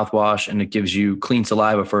detox mouthwash, and it gives you clean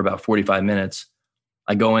saliva for about 45 minutes.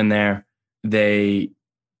 I go in there, they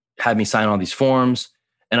had me sign all these forms,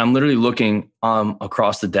 and I'm literally looking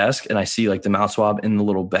across the desk, and I see like the mouth swab in the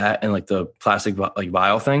little bat and like the plastic like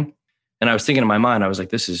vial thing. And I was thinking in my mind, I was like,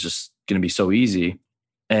 this is just going to be so easy.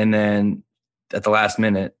 And then at the last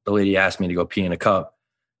minute, the lady asked me to go pee in a cup,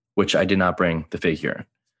 which I did not bring the fake urine.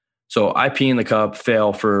 So I pee in the cup,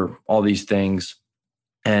 fail for all these things.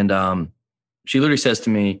 And she literally says to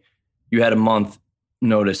me, you had a month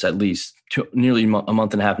notice, at least nearly a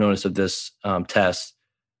month and a half notice of this test.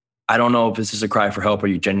 I don't know if this is a cry for help or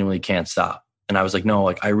you genuinely can't stop. And I was like, no,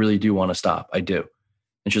 like I really do want to stop. I do.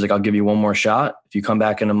 And she's like, I'll give you one more shot. If you come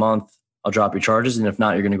back in a month, I'll drop your charges. And if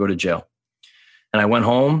not, you're going to go to jail. And I went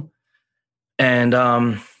home and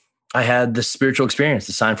I had this spiritual experience,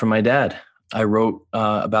 the sign from my dad. I wrote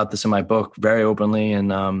about this in my book very openly.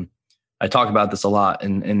 And I talk about this a lot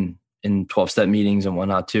in 12-step meetings and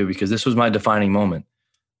whatnot too, because this was my defining moment.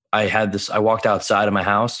 I walked outside of my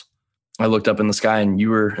house. I looked up in the sky and you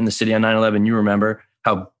were in the city on 9/11. You remember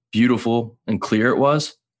how beautiful and clear it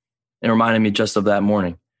was. It reminded me just of that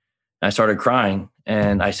morning. And I started crying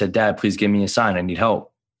and I said, Dad, please give me a sign. I need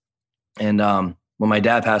help. And when my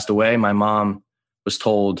dad passed away, my mom was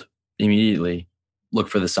told immediately, look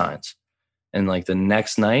for the signs. And like the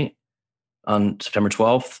next night on September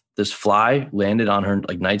 12th, this fly landed on her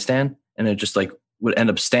like nightstand and it just like would end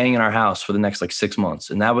up staying in our house for the next like 6 months.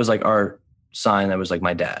 And that was like our sign that was like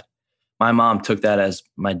my dad. My mom took that as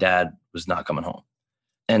my dad was not coming home.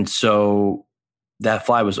 And so that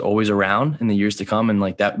fly was always around in the years to come. And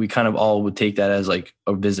like that, we kind of all would take that as like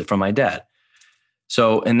a visit from my dad.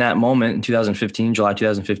 So in that moment in 2015, July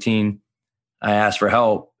 2015, I asked for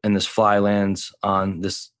help and this fly lands on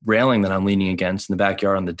this railing that I'm leaning against in the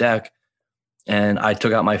backyard on the deck. And I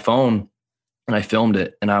took out my phone and I filmed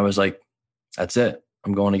it. And I was like, that's it.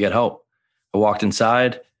 I'm going to get help. I walked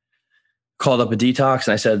inside, called up a detox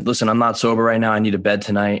and I said, listen, I'm not sober right now. I need a bed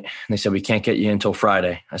tonight. And they said, we can't get you until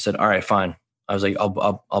Friday. I said, all right, fine. I was like,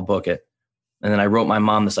 I'll book it. And then I wrote my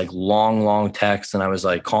mom this like long text. And I was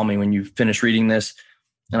like, call me when you finish reading this.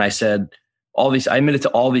 And I said, I admitted to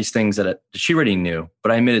all these things that she already knew,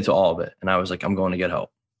 but I admitted to all of it. And I was like, I'm going to get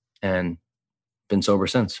help and been sober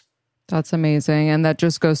since. That's amazing. And that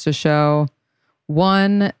just goes to show,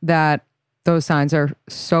 one, that those signs are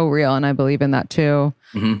so real. And I believe in that too.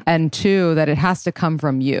 Mm-hmm. And two, that it has to come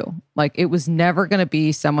from you. Like it was never going to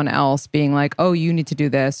be someone else being like, oh, you need to do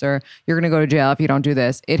this, or you're going to go to jail if you don't do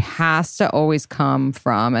this. It has to always come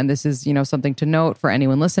from, and this is, something to note for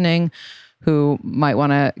anyone listening who might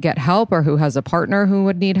want to get help or who has a partner who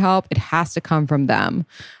would need help. It has to come from them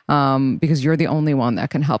because you're the only one that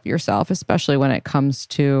can help yourself, especially when it comes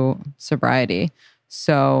to sobriety.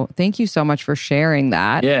 So thank you so much for sharing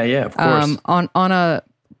that. Yeah, of course. On a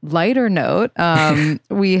lighter note,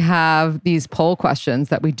 we have these poll questions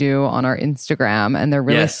that we do on our Instagram, and they're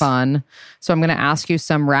really fun. So I'm going to ask you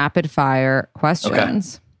some rapid fire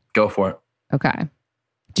questions. Okay. Go for it. Okay.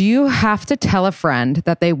 Do you have to tell a friend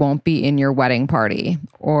that they won't be in your wedding party,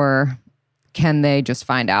 or can they just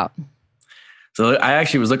find out? So I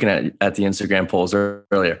actually was looking at the Instagram polls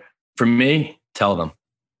earlier. For me, tell them.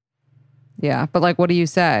 Yeah. But like, what do you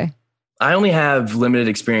say? I only have limited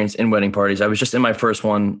experience in wedding parties. I was just in my first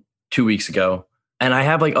one 2 weeks ago. And I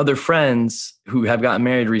have like other friends who have gotten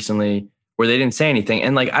married recently where they didn't say anything.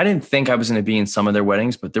 And like, I didn't think I was going to be in some of their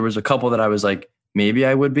weddings, but there was a couple that I was like, maybe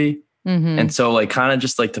I would be. Mm-hmm. And so like, kind of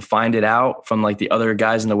just like to find it out from like the other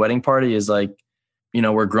guys in the wedding party is like,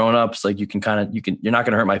 we're grown-ups. Like you're not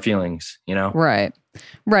going to hurt my feelings, Right.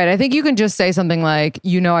 I think you can just say something like,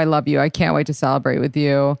 I love you. I can't wait to celebrate with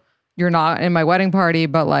you. You're not in my wedding party,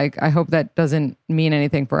 but like, I hope that doesn't mean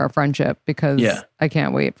anything for our friendship because I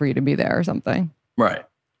can't wait for you to be there or something. Right.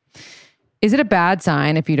 Is it a bad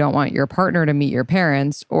sign if you don't want your partner to meet your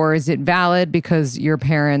parents, or is it valid because your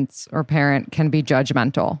parents or parent can be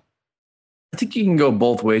judgmental? I think you can go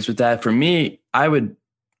both ways with that. For me, I would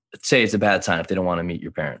say it's a bad sign if they don't want to meet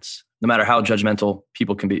your parents. No matter how judgmental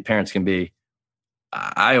parents can be.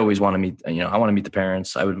 I always want to meet, I want to meet the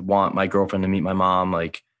parents. I would want my girlfriend to meet my mom.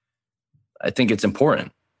 Like, I think it's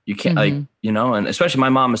important. You can't and especially my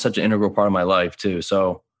mom is such an integral part of my life too.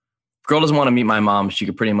 So if a girl doesn't want to meet my mom, she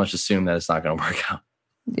could pretty much assume that it's not going to work out.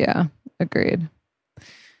 Yeah, agreed.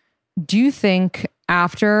 Do you think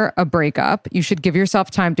after a breakup, you should give yourself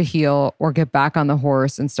time to heal or get back on the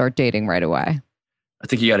horse and start dating right away? I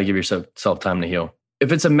think you got to give yourself time to heal.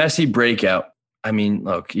 If it's a messy breakout, I mean,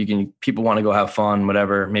 look, people want to go have fun,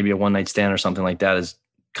 whatever, maybe a one night stand or something like that is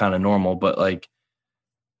kind of normal, but like,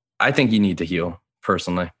 I think you need to heal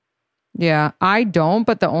personally. Yeah, I don't.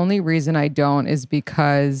 But the only reason I don't is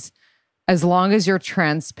because as long as you're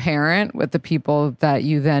transparent with the people that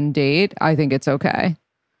you then date, I think it's okay.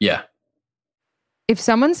 Yeah. If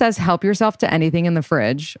someone says, help yourself to anything in the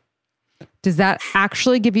fridge, does that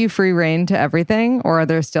actually give you free reign to everything? Or are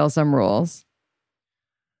there still some rules?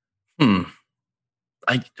 I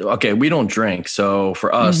Okay, we don't drink. So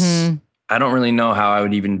for us, I don't really know how I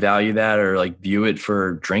would even value that or like view it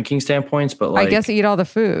for drinking standpoints. But like, I guess eat all the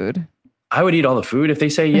food. I would eat all the food. If they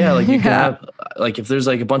say, yeah, like you can have, like if there's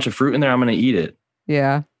like a bunch of fruit in there, I'm going to eat it.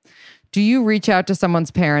 Yeah. Do you reach out to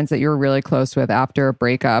someone's parents that you're really close with after a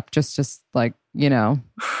breakup? Just like, you know,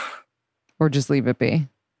 or just leave it be?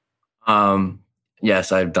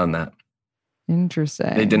 Yes, I've done that.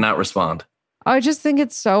 Interesting. They did not respond. I just think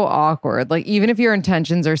it's so awkward. Like, even if your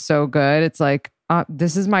intentions are so good, it's like,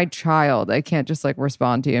 this is my child. I can't just like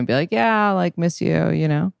respond to you and be like, yeah, like miss you, you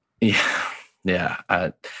know? Yeah. Yeah.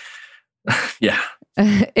 Yeah.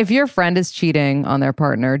 If your friend is cheating on their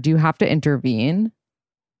partner, do you have to intervene?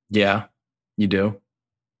 Yeah, you do.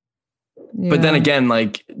 Yeah. But then again,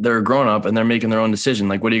 like they're grown up and they're making their own decision.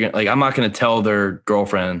 Like, what are you going to, like, I'm not going to tell their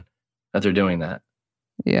girlfriend that they're doing that.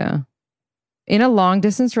 Yeah. In a long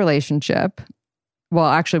distance relationship, well,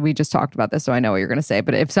 actually, we just talked about this, so I know what you're going to say.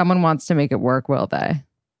 But if someone wants to make it work, will they?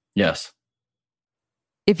 Yes.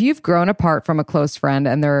 If you've grown apart from a close friend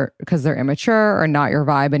and because they're immature or not your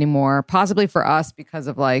vibe anymore, possibly for us because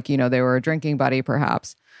of like, you know, they were a drinking buddy,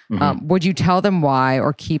 perhaps, would you tell them why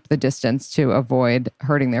or keep the distance to avoid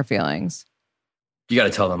hurting their feelings? You got to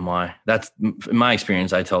tell them why. That's in my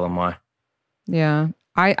experience. I tell them why. Yeah.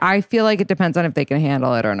 I feel like it depends on if they can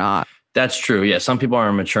handle it or not. That's true. Yeah. Some people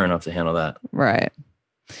aren't mature enough to handle that. Right.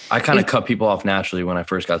 I kind of cut people off naturally when I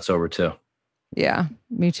first got sober too. Yeah,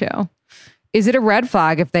 me too. Is it a red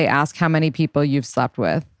flag if they ask how many people you've slept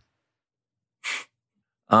with?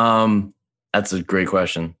 That's a great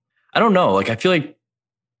question. I don't know. Like, I feel like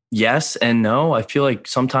yes and no. I feel like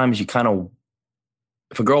sometimes you kind of,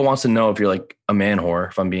 if a girl wants to know if you're like a man whore,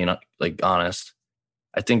 if I'm being like honest,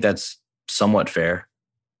 I think that's somewhat fair.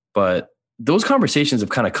 But those conversations have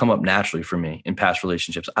kind of come up naturally for me in past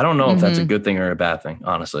relationships. I don't know if that's a good thing or a bad thing,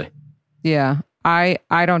 honestly. Yeah. I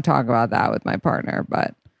don't talk about that with my partner,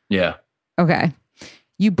 but yeah. Okay.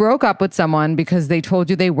 You broke up with someone because they told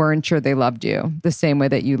you they weren't sure they loved you the same way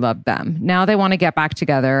that you loved them. Now they want to get back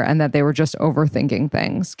together and that they were just overthinking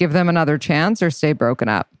things. Give them another chance or stay broken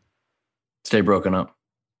up? Stay broken up.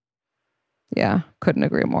 Yeah. Couldn't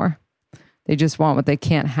agree more. They just want what they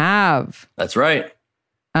can't have. That's right.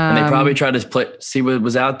 And they probably tried to see what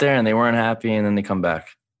was out there and they weren't happy and then they come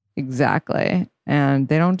back. Exactly. And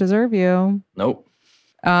they don't deserve you. Nope.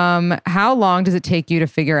 How long does it take you to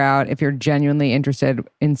figure out if you're genuinely interested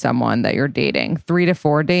in someone that you're dating? 3 to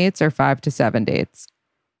 4 dates or 5 to 7 dates?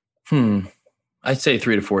 I'd say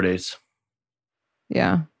 3 to 4 dates.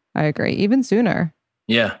 Yeah, I agree. Even sooner.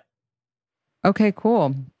 Yeah. Okay,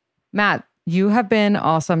 cool. Matt, you have been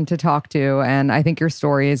awesome to talk to, and I think your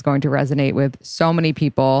story is going to resonate with so many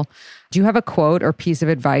people. Do you have a quote or piece of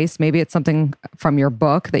advice? Maybe it's something from your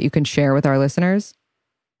book that you can share with our listeners.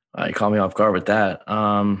 You caught me off guard with that.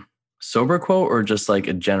 Sober quote or just like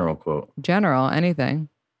a general quote? General, anything.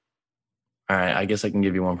 All right, I guess I can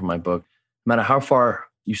give you one from my book. No matter how far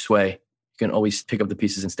you sway, you can always pick up the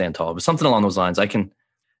pieces and stand tall. But something along those lines.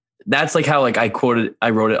 That's like how like I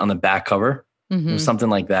wrote it on the back cover. It was something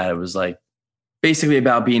like that. It was like basically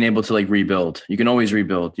about being able to like rebuild. You can always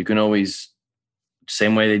rebuild. You can always,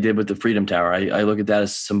 same way they did with the Freedom Tower. I look at that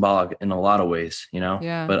as symbolic in a lot of ways, you know?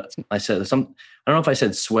 Yeah. But I said I don't know if I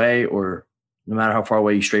said sway or no matter how far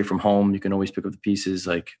away you stray from home, you can always pick up the pieces.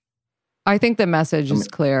 Like, I think the message is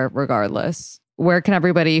clear regardless. Where can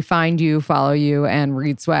everybody find you, follow you, and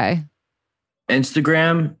read Sway?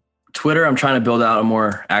 Instagram, Twitter. I'm trying to build out a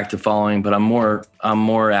more active following, but I'm more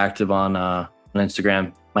active on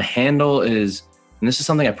Instagram. My handle is, and this is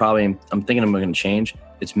something I'm thinking I'm going to change.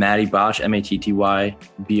 It's Matty Bocch,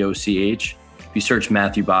 MattyBoch. If you search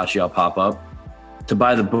Matthew Bocchi, I'll pop up. To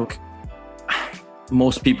buy the book,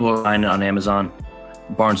 most people are buying it on Amazon,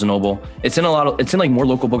 Barnes & Noble. It's in like more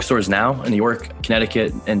local bookstores now in New York,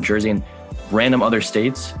 Connecticut, and Jersey, and random other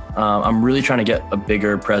states. I'm really trying to get a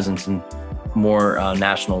bigger presence in more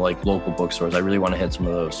national, like local bookstores. I really want to hit some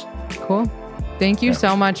of those. Cool. Thank you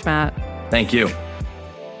so much, Matt. Thank you.